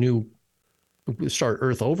start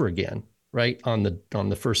Earth over again, right? On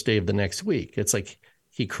the first day of the next week. It's like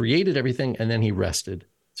he created everything and then he rested.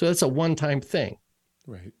 So that's a one-time thing.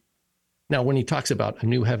 Right. Now, when he talks about a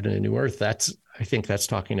new heaven and a new earth, I think that's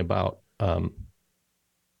talking about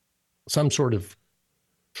some sort of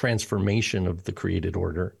transformation of the created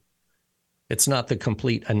order. It's not the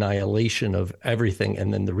complete annihilation of everything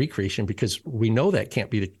and then the recreation, because we know that can't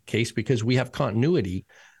be the case because we have continuity.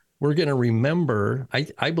 We're going to remember,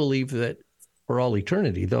 I believe that for all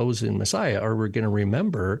eternity, those in Messiah we're going to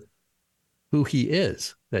remember who he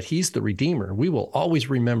is, that he's the Redeemer. We will always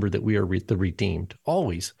remember that we are the redeemed,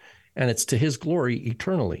 always. And it's to his glory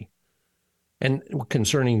eternally. And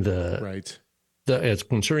concerning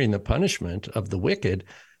concerning the punishment of the wicked,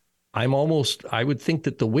 I would think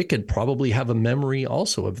that the wicked probably have a memory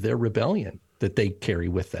also of their rebellion that they carry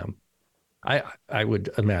with them. I would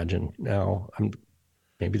imagine. Now,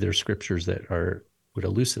 maybe there's scriptures that would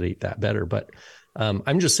elucidate that better, but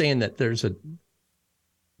I'm just saying that there is a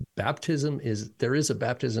baptism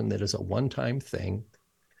that is a one-time thing,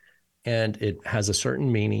 and it has a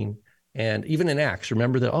certain meaning. And even in Acts,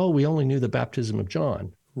 remember that, we only knew the baptism of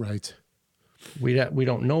John. Right. We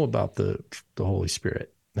don't know about the Holy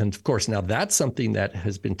Spirit. And of course, now that's something that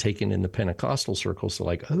has been taken in the Pentecostal circles. So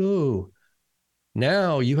like,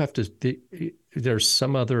 now you have to, there's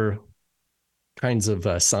some other kinds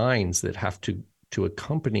of signs that have to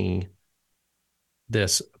accompany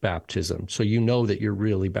this baptism. So you know that you're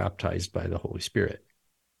really baptized by the Holy Spirit.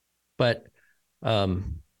 But there's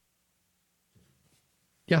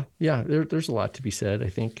a lot to be said, I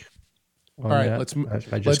think. All right, that.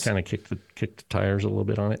 I just kind of kicked the tires a little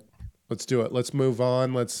bit on it. Let's do it. Let's move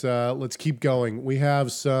on. Let's keep going. We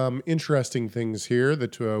have some interesting things here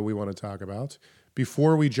that we want to talk about.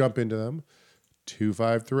 Before we jump into them,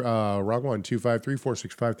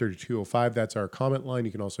 253-465-3205. That's our comment line.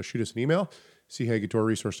 You can also shoot us an email,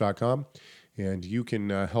 chagatoresource.com, and you can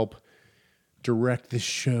help direct this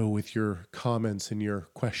show with your comments and your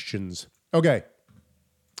questions. Okay.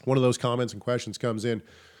 One of those comments and questions comes in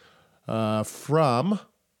from...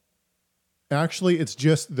 Actually, it's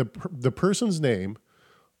just the person's name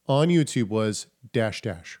on YouTube was --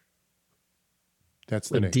 That's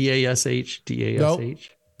the name. DASH.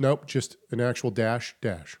 Nope, just an actual dash.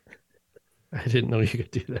 I didn't know you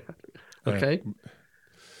could do that. Okay.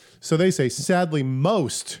 So they say, sadly,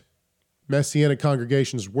 most Messianic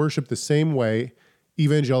congregations worship the same way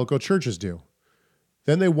evangelical churches do.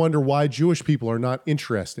 Then they wonder why Jewish people are not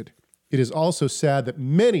interested. It is also sad that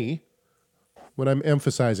many... When I'm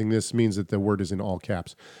emphasizing this means that the word is in all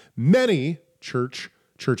caps. Many church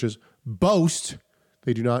churches boast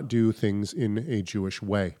they do not do things in a Jewish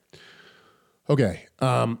way. Okay,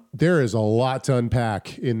 there is a lot to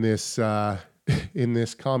unpack in this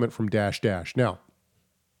comment from Dash. Now,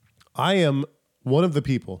 I am one of the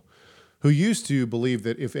people who used to believe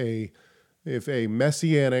that if a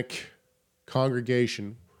messianic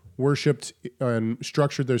congregation worshipped and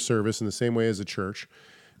structured their service in the same way as a church,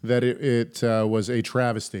 that it was a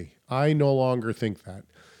travesty. I no longer think that.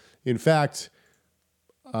 In fact,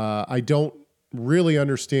 I don't really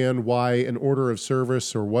understand why an order of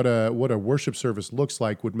service or what a worship service looks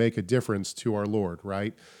like would make a difference to our Lord,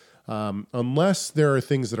 right? Unless there are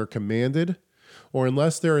things that are commanded, or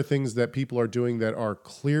unless there are things that people are doing that are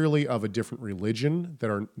clearly of a different religion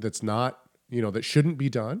that's not, that shouldn't be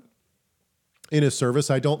done in a service.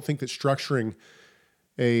 I don't think that structuring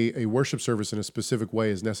a worship service in a specific way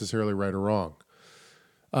is necessarily right or wrong.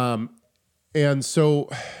 And so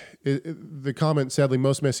the comment, sadly,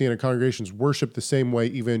 most Messianic congregations worship the same way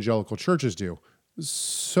evangelical churches do.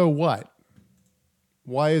 So what?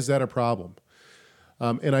 Why is that a problem?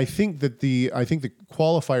 And I think that the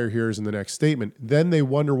qualifier here is in the next statement. Then they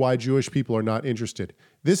wonder why Jewish people are not interested.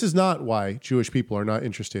 This is not why Jewish people are not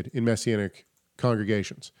interested in Messianic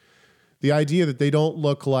congregations. The idea that they don't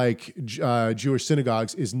look like Jewish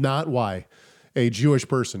synagogues is not why a Jewish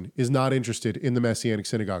person is not interested in the Messianic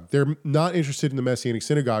synagogue. They're not interested in the Messianic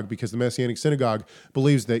synagogue because the Messianic synagogue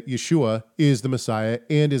believes that Yeshua is the Messiah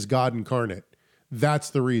and is God incarnate. That's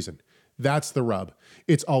the reason. That's the rub.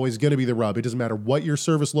 It's always going to be the rub. It doesn't matter what your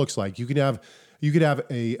service looks like. You could have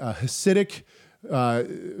a Hasidic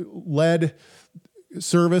led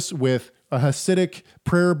service with a Hasidic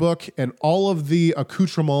prayer book and all of the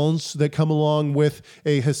accoutrements that come along with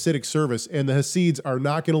a Hasidic service. And the Hasids are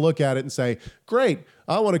not going to look at it and say, great,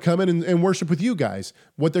 I want to come in and worship with you guys.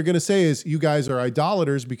 What they're going to say is, you guys are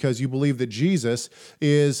idolaters because you believe that Jesus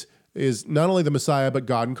is not only the Messiah, but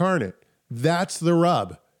God incarnate. That's the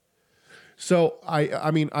rub. So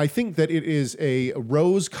I think that it is a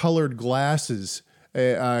rose-colored glasses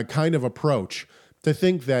kind of approach to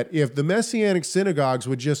think that if the Messianic synagogues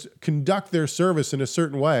would just conduct their service in a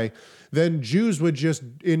certain way, then Jews would just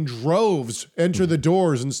in droves enter the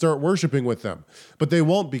doors and start worshiping with them. But they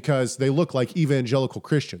won't because they look like evangelical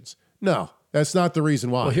Christians. No, that's not the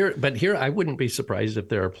reason why. Well, here I wouldn't be surprised if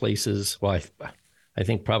there are places, I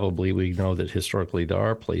think probably we know that historically there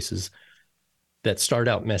are places that start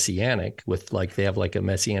out Messianic with they have a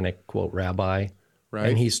Messianic, quote, rabbi, right?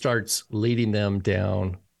 And he starts leading them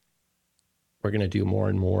down. We're going to do more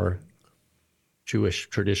and more Jewish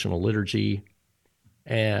traditional liturgy.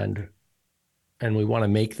 And we want to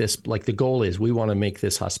make this, the goal is we want to make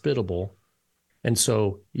this hospitable. And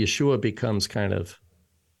so Yeshua becomes kind of,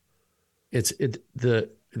 the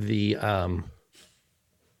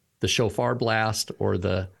shofar blast or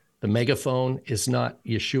the megaphone is not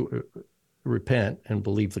Yeshua, repent and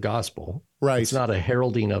believe the gospel. Right. It's not a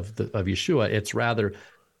heralding of Yeshua. It's rather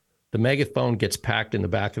the megaphone gets packed in the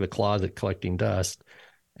back of the closet collecting dust,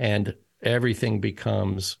 and everything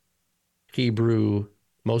becomes Hebrew.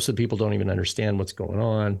 Most of the people don't even understand what's going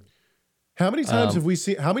on. How many times have we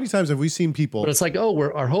seen people? But it's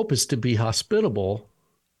our hope is to be hospitable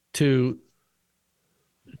to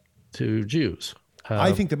Jews.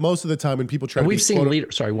 I think that most of the time when people try, and we've seen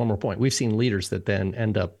leaders. Sorry, one more point. We've seen leaders that then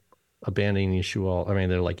end up abandoning Yeshua. I mean,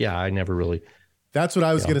 they're like, yeah, I never really. That's what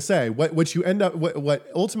I was going to say. What you end up, what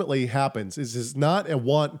ultimately happens is not a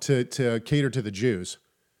want to cater to the Jews,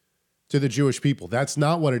 to the Jewish people. That's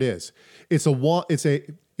not what it is. It's a want. It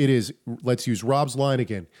is. Let's use Rob's line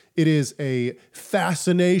again. It is a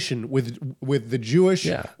fascination with the Jewish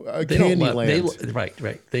Candyland.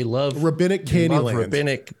 Right. They love rabbinic Candyland,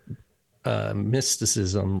 rabbinic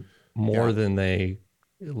mysticism more than they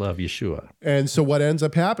love Yeshua. And so what ends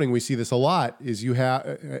up happening, we see this a lot, is you have,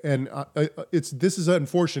 and this is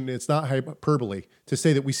unfortunate, it's not hyperbole to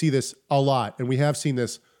say that we see this a lot, and we have seen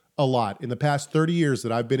this a lot. In the past 30 years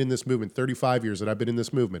that I've been in this movement, 35 years that I've been in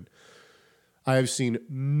this movement, I have seen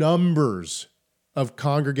numbers of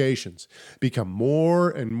congregations become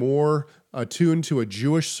more and more attuned to a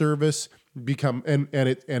Jewish service,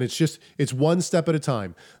 it's one step at a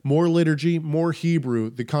time. More liturgy, more Hebrew.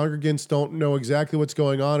 The congregants don't know exactly what's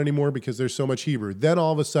going on anymore because there's so much Hebrew. Then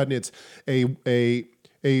all of a sudden it's a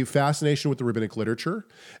fascination with the rabbinic literature,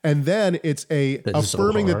 and then it's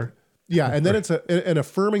affirming that an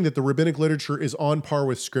affirming that the rabbinic literature is on par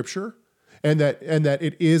with Scripture, and that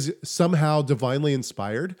it is somehow divinely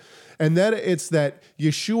inspired. And then it's that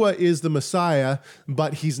Yeshua is the Messiah,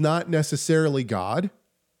 but he's not necessarily God.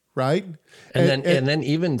 Right. And then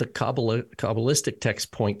even the Kabbalistic texts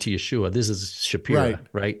point to Yeshua. This is Shapira,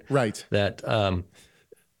 right? Right. That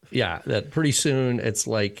that pretty soon it's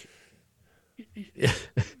like,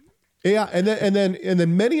 yeah, and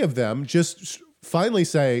then many of them just finally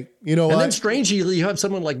say, you know, and what? then strangely you have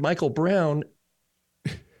someone like Michael Brown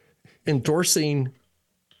endorsing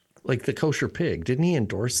like the kosher pig. Didn't he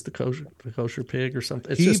endorse the kosher pig or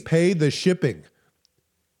something? He paid the shipping.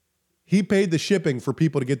 He paid the shipping for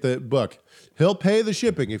people to get the book. He'll pay the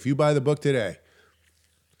shipping if you buy the book today.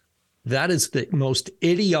 That is the most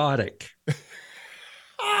idiotic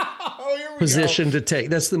position to take.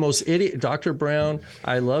 That's the most idiot. Dr. Brown,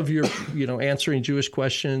 I love your, answering Jewish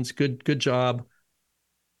questions. Good job.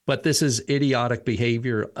 But this is idiotic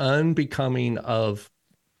behavior, unbecoming of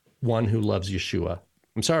one who loves Yeshua.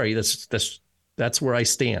 I'm sorry. That's where I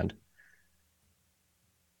stand.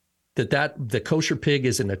 That the kosher pig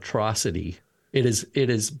is an atrocity. It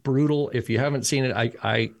is brutal. If you haven't seen it,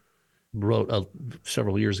 I wrote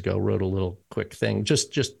several years ago, wrote a little quick thing.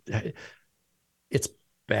 Just it's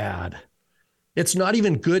bad. It's not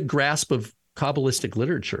even good grasp of Kabbalistic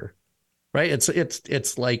literature, right?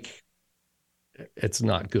 It's like, it's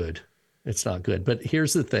not good. It's not good. But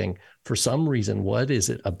here's the thing. For some reason, what is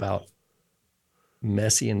it about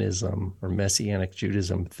Messianism or Messianic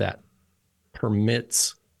Judaism that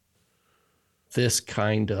permits these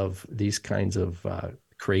kinds of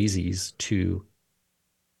crazies to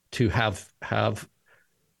have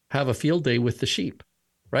a field day with the sheep,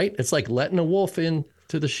 right? It's like letting a wolf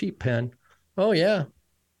into the sheep pen. Oh yeah.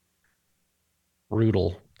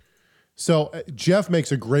 Brutal. So Jeff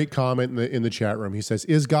makes a great comment in the chat room. He says,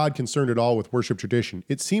 is God concerned at all with worship tradition?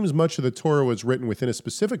 It seems much of the Torah was written within a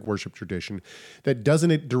specific worship tradition that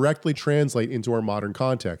doesn't directly translate into our modern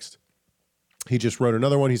context. He just wrote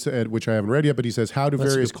another one, he said, which I haven't read yet, but he says, how do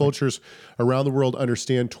various cultures around the world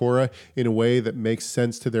understand Torah in a way that makes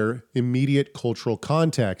sense to their immediate cultural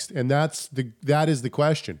context? And that is the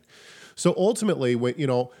question. So ultimately,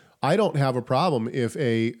 I don't have a problem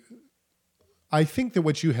I think that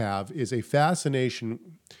what you have is a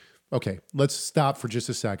fascination. Okay, let's stop for just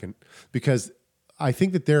a second, because I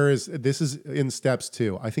think that this is in steps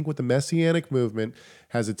too. I think what the Messianic movement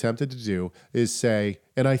has attempted to do is say,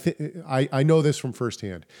 and I know this from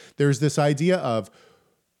firsthand, there's this idea of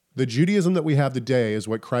the Judaism that we have today is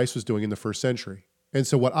what Christ was doing in the first century. And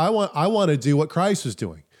so I want to do what Christ was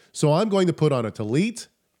doing. So I'm going to put on a talit.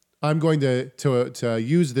 I'm going to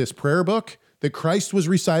use this prayer book that Christ was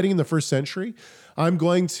reciting in the first century. I'm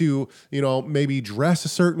going to, maybe dress a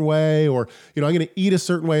certain way, or, I'm going to eat a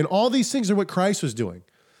certain way. And all these things are what Christ was doing.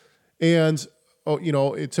 And,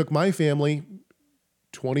 it took my family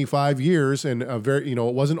 25 years and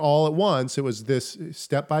it wasn't all at once. It was this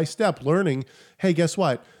step-by-step learning. Hey, guess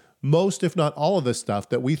what? Most, if not all of this stuff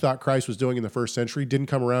that we thought Christ was doing in the first century didn't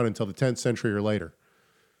come around until the 10th century or later.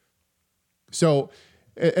 So,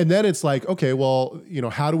 and then it's like, okay, well,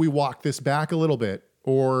 how do we walk this back a little bit?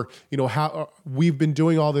 Or, how we've been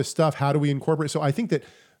doing all this stuff. How do we incorporate? So I think that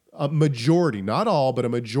a majority, not all, but a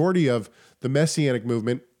majority of the Messianic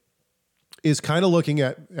movement is kind of looking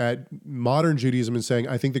at modern Judaism and saying,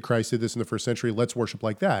 I think that Christ did this in the first century. Let's worship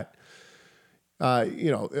like that.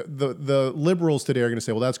 The liberals today are going to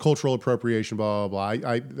say, well, that's cultural appropriation, blah, blah,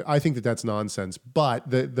 blah. I think that that's nonsense. But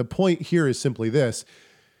the point here is simply this.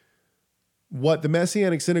 What the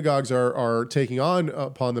Messianic synagogues are taking on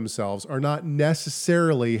upon themselves are not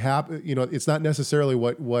necessarily it's not necessarily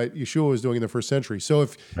what Yeshua was doing in the first century. So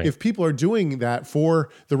if people are doing that for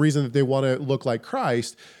the reason that they want to look like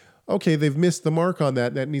Christ, okay, they've missed the mark on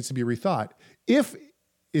that. That needs to be rethought. If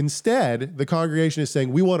instead the congregation is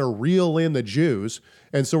saying we want to reel in the Jews,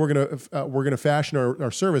 and so we're gonna fashion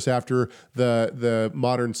our service after the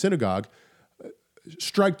modern synagogue,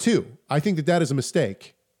 strike two. I think that is a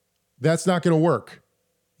mistake. That's not going to work.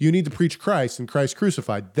 You need to preach Christ and Christ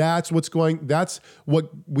crucified. That's what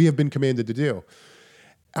we have been commanded to do.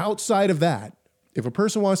 Outside of that, if a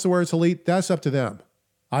person wants to wear a talit, that's up to them.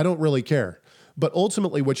 I don't really care. But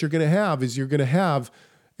ultimately what you're going to have is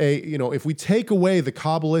if we take away the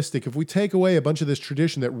Kabbalistic, if we take away a bunch of this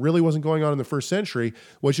tradition that really wasn't going on in the first century,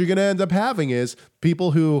 what you're going to end up having is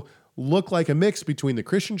people who look like a mix between the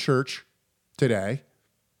Christian church today,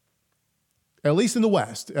 at least in the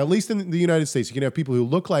West, at least in the United States, you can have people who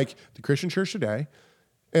look like the Christian church today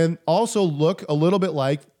and also look a little bit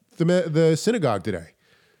like the synagogue today.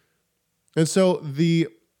 And so the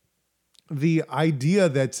idea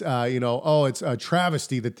that, it's a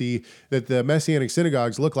travesty that the Messianic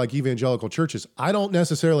synagogues look like evangelical churches, I don't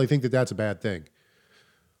necessarily think that that's a bad thing.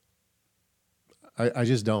 I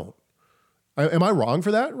just don't. Am I wrong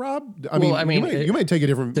for that, Rob? You may take a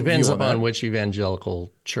different view on that. Depends upon which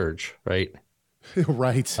evangelical church, right?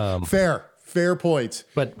 Right. Fair point.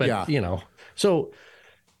 But yeah. So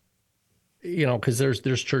because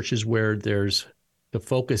there's churches where the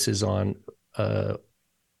focus is on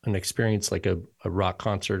an experience like a rock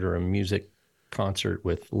concert or a music concert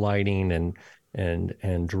with lighting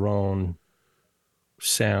and drone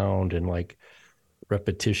sound and like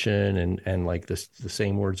repetition and like the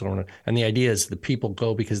same words over. And the idea is the people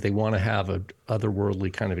go because they want to have a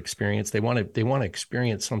otherworldly kind of experience. They want to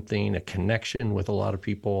experience something, a connection with a lot of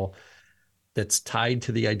people that's tied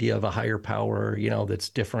to the idea of a higher power, that's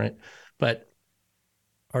different. But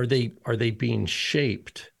are they being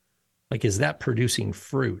shaped? Like, is that producing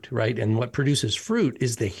fruit, right? And what produces fruit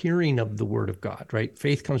is the hearing of the word of God, right?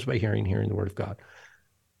 Faith comes by hearing the word of God.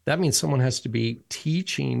 That means someone has to be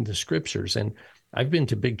teaching the scriptures. And I've been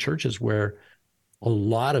to big churches where a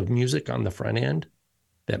lot of music on the front end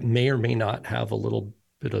that may or may not have a little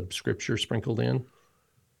bit of scripture sprinkled in.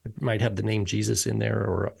 It might have the name Jesus in there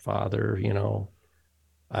or a Father,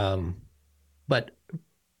 but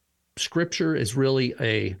scripture is really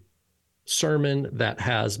a sermon that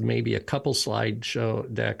has maybe a couple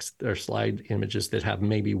slideshow decks or slide images that have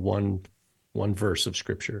maybe one verse of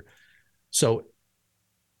scripture. So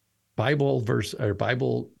Bible verse or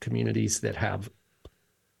Bible communities that have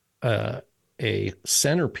a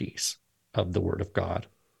centerpiece of the word of God,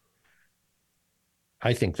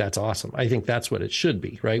 I think that's awesome. I think that's what it should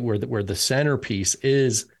be, right? Where the centerpiece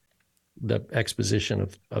is the exposition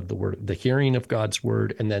of the word, the hearing of God's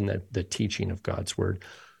word, and then the teaching of God's word.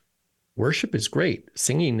 Worship is great.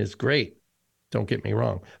 Singing is great. Don't get me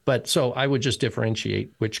wrong. But so I would just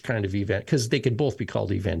differentiate which kind of event, because they could both be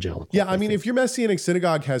called evangelical. Yeah, I mean, if your Messianic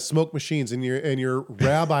synagogue has smoke machines and your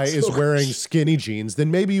rabbi is wearing skinny jeans,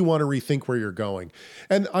 then maybe you want to rethink where you're going.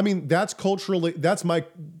 And I mean, that's culturally,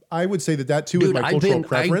 I would say that too is my cultural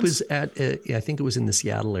preference. I was at, I think it was in the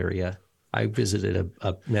Seattle area. I visited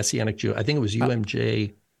a Messianic Jew. I think it was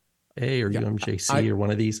UMJA or UMJC or one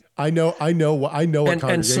of these. I know what congregation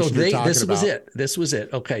and so you're talking about. This was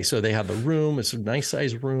it. Okay, so they have a room. It's a nice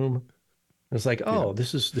sized room. It's like,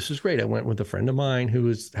 this is great. I went with a friend of mine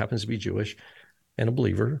who happens to be Jewish and a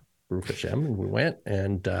believer, Baruch Hashem, and we went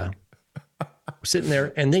and sitting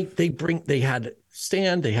there. And they had a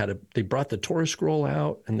stand. They brought the Torah scroll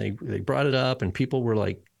out and they brought it up, and people were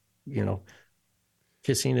like,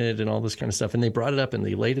 kissing it and all this kind of stuff. And they brought it up and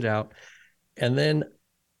they laid it out, and then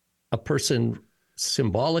a person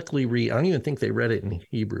symbolically I don't even think they read it in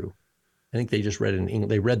Hebrew. I think they just read it in English.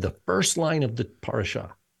 They read the first line of the parashah,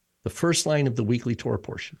 the first line of the weekly Torah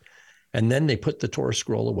portion. And then they put the Torah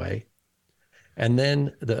scroll away. And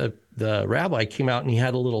then the rabbi came out and he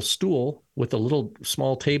had a little stool with a little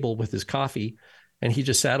small table with his coffee. And he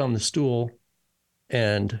just sat on the stool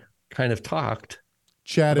and kind of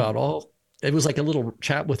chatted about it was like a little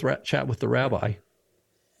chat with the rabbi,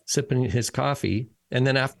 sipping his coffee. And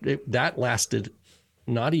then after that lasted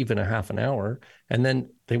not even a half an hour. And then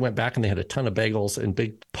they went back and they had a ton of bagels and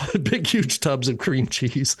big, huge tubs of cream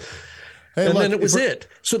cheese. Then it was it.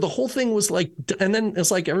 So the whole thing was like, and then it's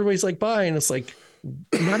like, everybody's like, bye. And it's like,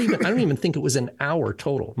 I don't even think it was an hour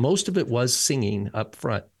total. Most of it was singing up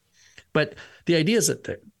front. But the idea is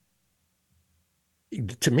that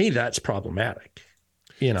to me, that's problematic.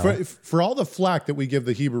 For all the flack that we give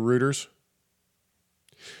the Hebrew rooters,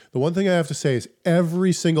 the one thing I have to say is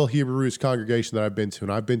every single Hebrew Roots congregation that I've been to,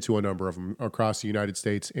 and I've been to a number of them across the United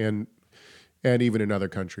States and even in other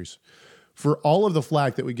countries, for all of the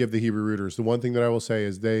flack that we give the Hebrew rooters, the one thing that I will say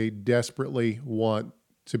is they desperately want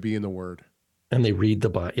to be in the Word. And they read the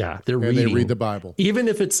Bible. Yeah, they read the Bible. Even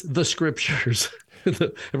if it's the scriptures.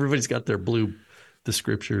 Everybody's got the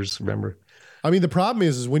scriptures, remember? I mean, the problem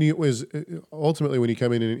is when ultimately when you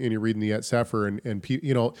come in and you're reading the Yet Sefer and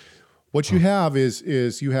what you have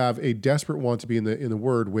is you have a desperate want to be in the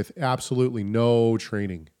Word with absolutely no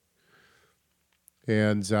training,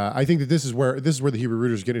 and I think that this is where the Hebrew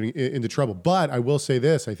rooters get into trouble. But I will say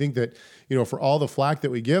this: I think that for all the flack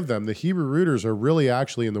that we give them, the Hebrew rooters are really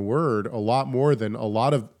actually in the Word a lot more than a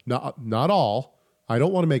lot of not all. I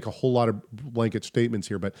don't want to make a whole lot of blanket statements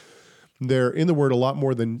here, but they're in the Word a lot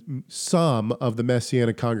more than some of the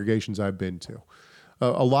Messianic congregations I've been to.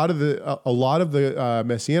 A lot of the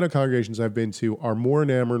Messianic congregations I've been to are more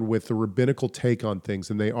enamored with the rabbinical take on things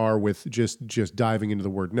than they are with just diving into the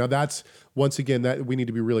Word. Now, that's once again that we need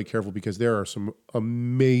to be really careful because there are some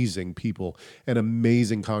amazing people and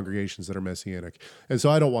amazing congregations that are Messianic, and so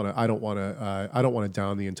I don't want to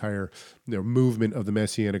down the entire movement of the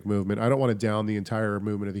Messianic movement. I don't want to down the entire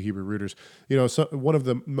movement of the Hebrew rooters. So one of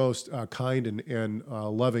the most kind and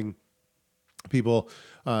loving people,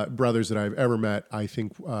 brothers that I've ever met, I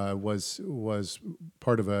think was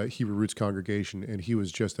part of a Hebrew Roots congregation, and he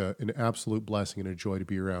was just an absolute blessing and a joy to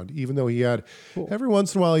be around. Even though he had every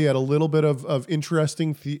once in a while he had a little bit of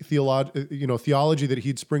interesting theology that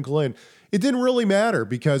he'd sprinkle in. It didn't really matter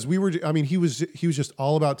because he was just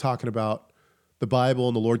all about talking about the Bible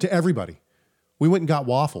and the Lord to everybody. We went and got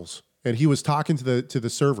waffles, and he was talking to the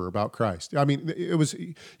server about Christ. I mean,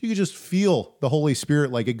 you could just feel the Holy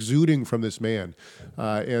Spirit like exuding from this man.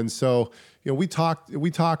 And so, we talk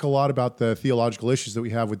a lot about the theological issues that we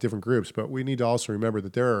have with different groups, but we need to also remember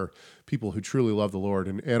that there are people who truly love the Lord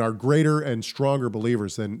and are greater and stronger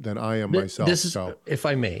believers than I am myself. This is, if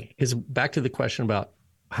I may, is back to the question about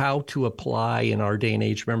how to apply in our day and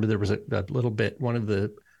age. Remember, there was a little bit, one of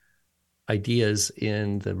the ideas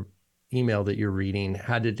in the email that you're reading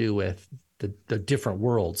had to do with the different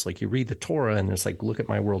worlds. Like you read the Torah and it's like, look at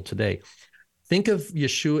my world today. Think of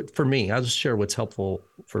Yeshua, for me, I'll just share what's helpful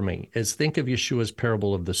for me, is think of Yeshua's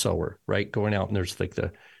parable of the sower, right? Going out and there's like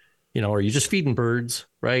are you just feeding birds,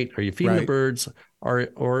 right? Are you feeding the birds? Or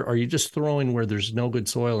are you just throwing where there's no good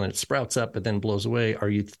soil and it sprouts up but then blows away? Are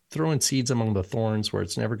you throwing seeds among the thorns where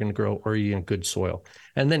it's never going to grow? Or are you in good soil?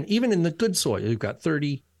 And then even in the good soil, you've got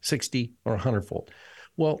 30, 60, or 100-fold.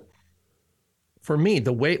 Well, for me,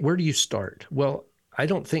 where do you start? Well, I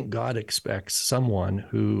don't think God expects someone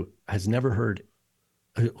who has never heard,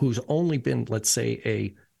 who's only been, let's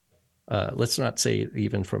say, let's not say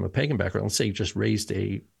even from a pagan background, let's say just raised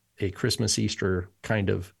a Christmas, Easter kind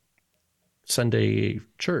of Sunday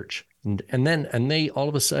church. And they all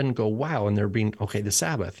of a sudden go, wow, and they're being, okay, the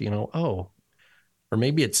Sabbath, or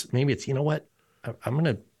maybe it's, you know what, I'm going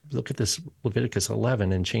to look at this Leviticus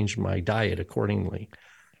 11 and change my diet accordingly.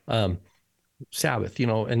 Sabbath,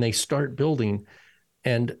 and they start building.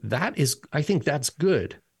 And that is, I think that's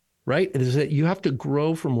good, right? It is that you have to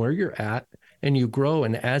grow from where you're at, and you grow.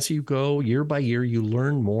 And as you go year by year, you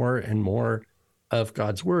learn more and more of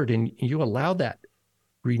God's word, and you allow that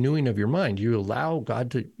renewing of your mind. You allow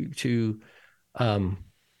God to well,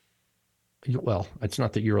 it's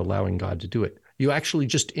not that you're allowing God to do it. You actually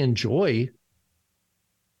just enjoy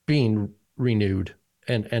being renewed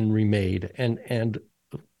and remade and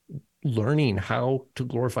learning how to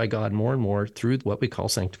glorify God more and more through what we call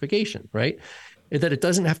sanctification, right? That it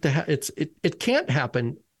doesn't have to it can't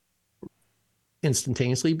happen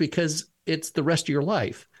instantaneously because it's the rest of your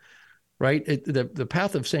life, right? The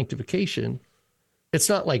path of sanctification, it's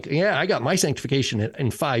not like, yeah, I got my sanctification in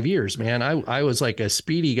 5 years, man. I was like a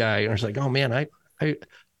speedy guy, and I was like, oh man, it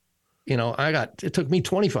took me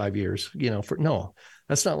 25 years, no,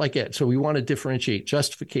 that's not like it. So we want to differentiate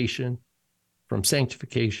justification from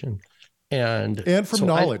sanctification and from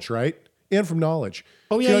knowledge, right? And from knowledge.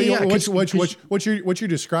 Oh yeah, What you're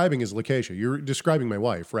describing is Lakeisha. You're describing my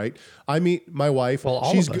wife, right? I meet my wife. Well,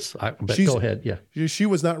 all of us. Go ahead. Yeah. She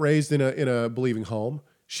was not raised in a believing home.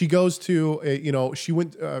 She goes to she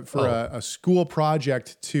went for a school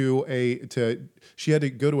project she had to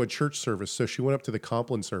go to a church service, so she went up to the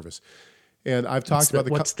Compline service. And I've talked about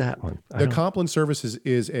what's that one? The Compline service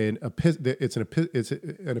is an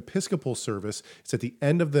Episcopal service. It's at the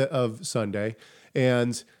end of Sunday,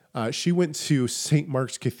 and she went to St.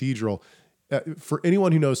 Mark's Cathedral. For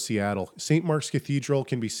anyone who knows Seattle, St. Mark's Cathedral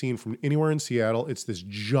can be seen from anywhere in Seattle. It's this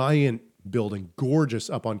giant building, gorgeous,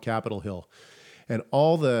 up on Capitol Hill, and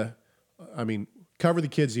cover the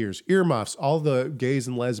kids' earmuffs, all the gays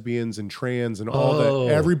and lesbians and trans and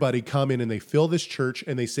everybody come in and they fill this church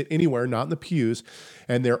and they sit anywhere, not in the pews.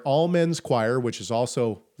 And they're all men's choir, which is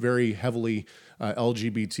also very heavily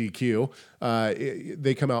LGBTQ.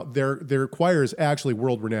 They come out, their choir is actually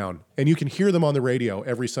world renowned, and you can hear them on the radio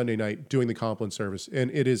every Sunday night doing the Compline service.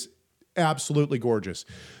 And it is absolutely gorgeous.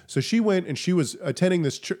 So she went and she was attending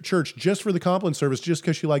this church just for the Compline service, just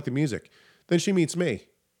because she liked the music. Then she meets me.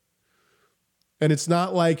 And it's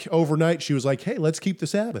not like overnight she was like, hey, let's keep the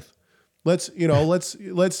Sabbath. Let's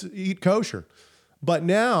eat kosher. But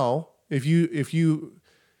now, if you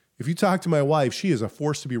talk to my wife, she is a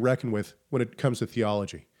force to be reckoned with when it comes to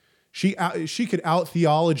theology. She could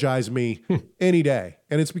out-theologize me any day.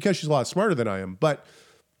 And it's because she's a lot smarter than I am. But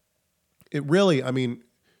it really,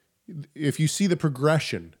 if you see the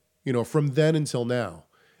progression, from then until now,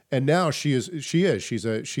 and now she is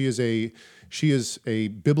a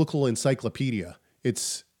biblical encyclopedia.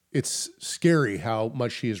 It's scary how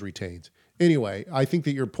much she has retained. Anyway, I think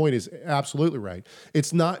that your point is absolutely right.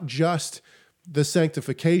 It's not just the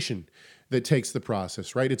sanctification that takes the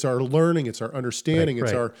process, right? It's our learning, it's our understanding,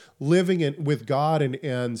 it's our living with God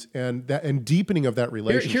and deepening of that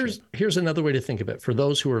relationship. Here's another way to think of it for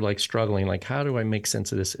those who are like struggling, like how do I make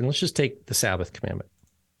sense of this? And let's just take the Sabbath commandment.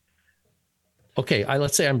 okay,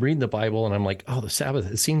 let's say I'm reading the Bible and I'm like, oh, the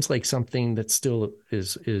Sabbath, it seems like something that still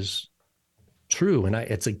is true. And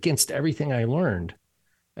it's against everything I learned,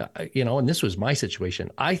 and this was my situation.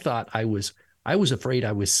 I thought I was afraid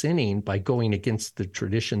I was sinning by going against the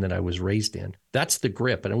tradition that I was raised in. That's the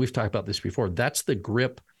grip. And we've talked about this before. That's the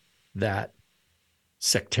grip that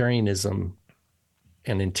sectarianism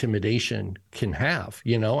and intimidation can have,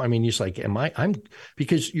 I mean, you're just like,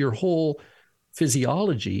 because your whole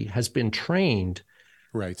physiology has been trained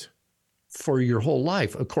right for your whole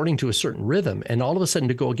life according to a certain rhythm, and all of a sudden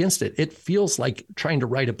to go against it, it feels like trying to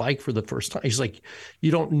ride a bike for the first time. It's like you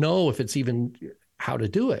don't know if it's even how to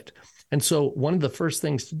do it. And so one of the first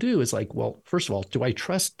things to do is like, well, first of all, do I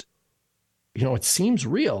trust, it seems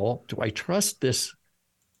real. Do I trust this?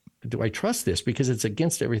 Because it's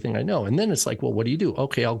against everything I know? And then it's like, well, what do you do?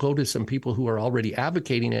 Okay, I'll go to some people who are already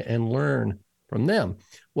advocating it and learn from them.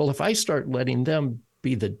 Well, if I start letting them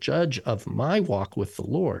be the judge of my walk with the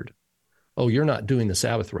Lord, oh, you're not doing the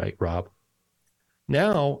Sabbath right, Rob.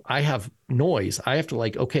 Now I have noise. I have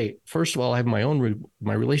to okay, first of all, I have my own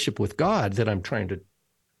my relationship with God that I'm trying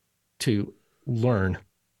to learn.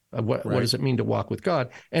 What does it mean to walk with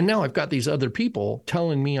God? And now I've got these other people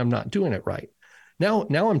telling me I'm not doing it right. Now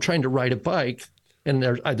I'm trying to ride a bike, and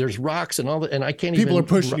there's rocks and all that, and I can't People are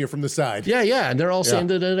pushing you from the side. Yeah. And they're all saying,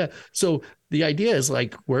 da, da, da. So the idea is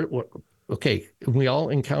like, okay, we all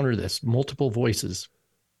encounter this, multiple voices.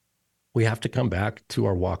 We have to come back to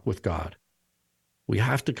our walk with God. We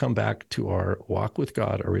have to come back to our walk with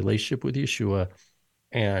God, our relationship with Yeshua,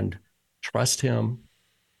 and trust him.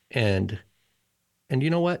 And you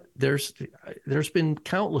know what? There's been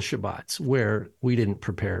countless Shabbats where we didn't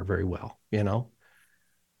prepare very well,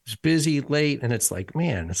 It's busy, late, and it's like,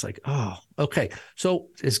 man, oh, okay. So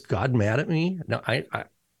is God mad at me? No, I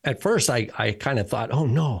at first I kind of thought, oh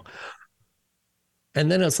no.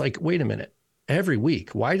 And then it's like, wait a minute. Every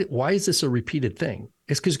week, why is this a repeated thing?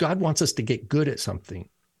 It's because God wants us to get good at something.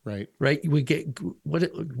 Right. We get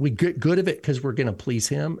good of it because we're going to please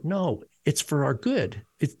him. No, it's for our good.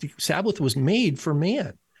 Sabbath was made for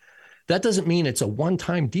man. That doesn't mean it's a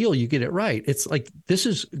one-time deal. You get it right. It's like,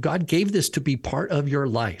 God gave this to be part of your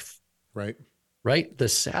life. Right. The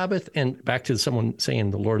Sabbath, and back to someone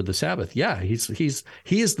saying the Lord of the Sabbath. Yeah, he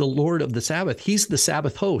is the Lord of the Sabbath. He's the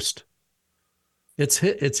Sabbath host.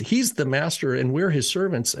 He's the master, and we're his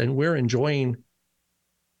servants, and we're enjoying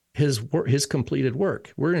his completed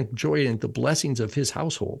work. We're enjoying the blessings of his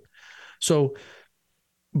household. So,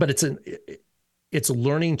 but it's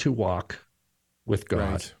learning to walk with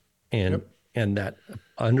God, and that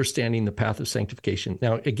understanding the path of sanctification.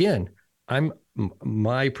 Now, again,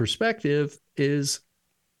 my perspective is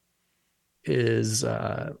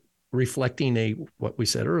reflecting what we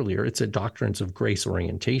said earlier. It's a doctrines of grace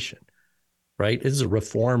orientation. Right? It is a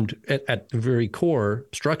reformed, at the very core,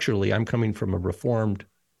 structurally, I'm coming from a reformed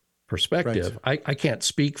perspective. Right. I can't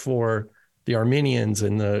speak for the Arminians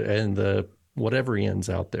and the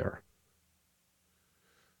whateverians out there.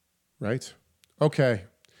 Right. Okay.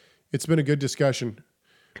 It's been a good discussion.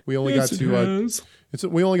 We only got to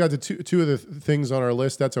we only got to two of the things on our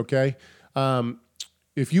list. That's okay.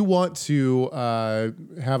 If you want to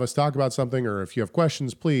have us talk about something, or if you have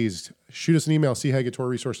questions, please shoot us an email,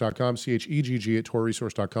 chegg@torahresource.com,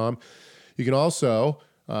 chegg@torahresource.com. You can also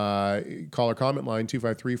call our comment line,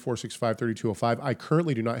 253-465-3205. I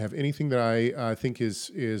currently do not have anything that I think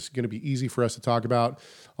is going to be easy for us to talk about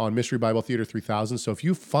on Mystery Bible Theater 3000. So if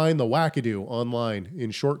you find the wackadoo online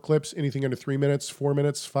in short clips, anything under 3 minutes, 4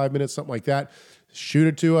 minutes, 5 minutes, something like that, shoot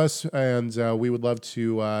it to us, and we would love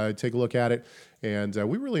to take a look at it. And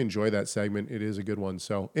we really enjoy that segment. It is a good one.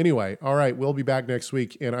 So anyway, all right, we'll be back next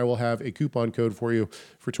week, and I will have a coupon code for you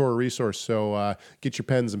for Torah Resource. So get your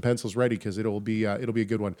pens and pencils ready, because it'll be a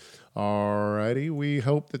good one. All righty, we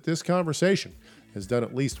hope that this conversation has done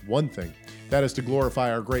at least one thing. That is to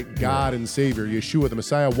glorify our great God and Savior, Yeshua the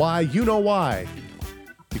Messiah. Why? You know why.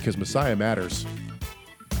 Because Messiah matters.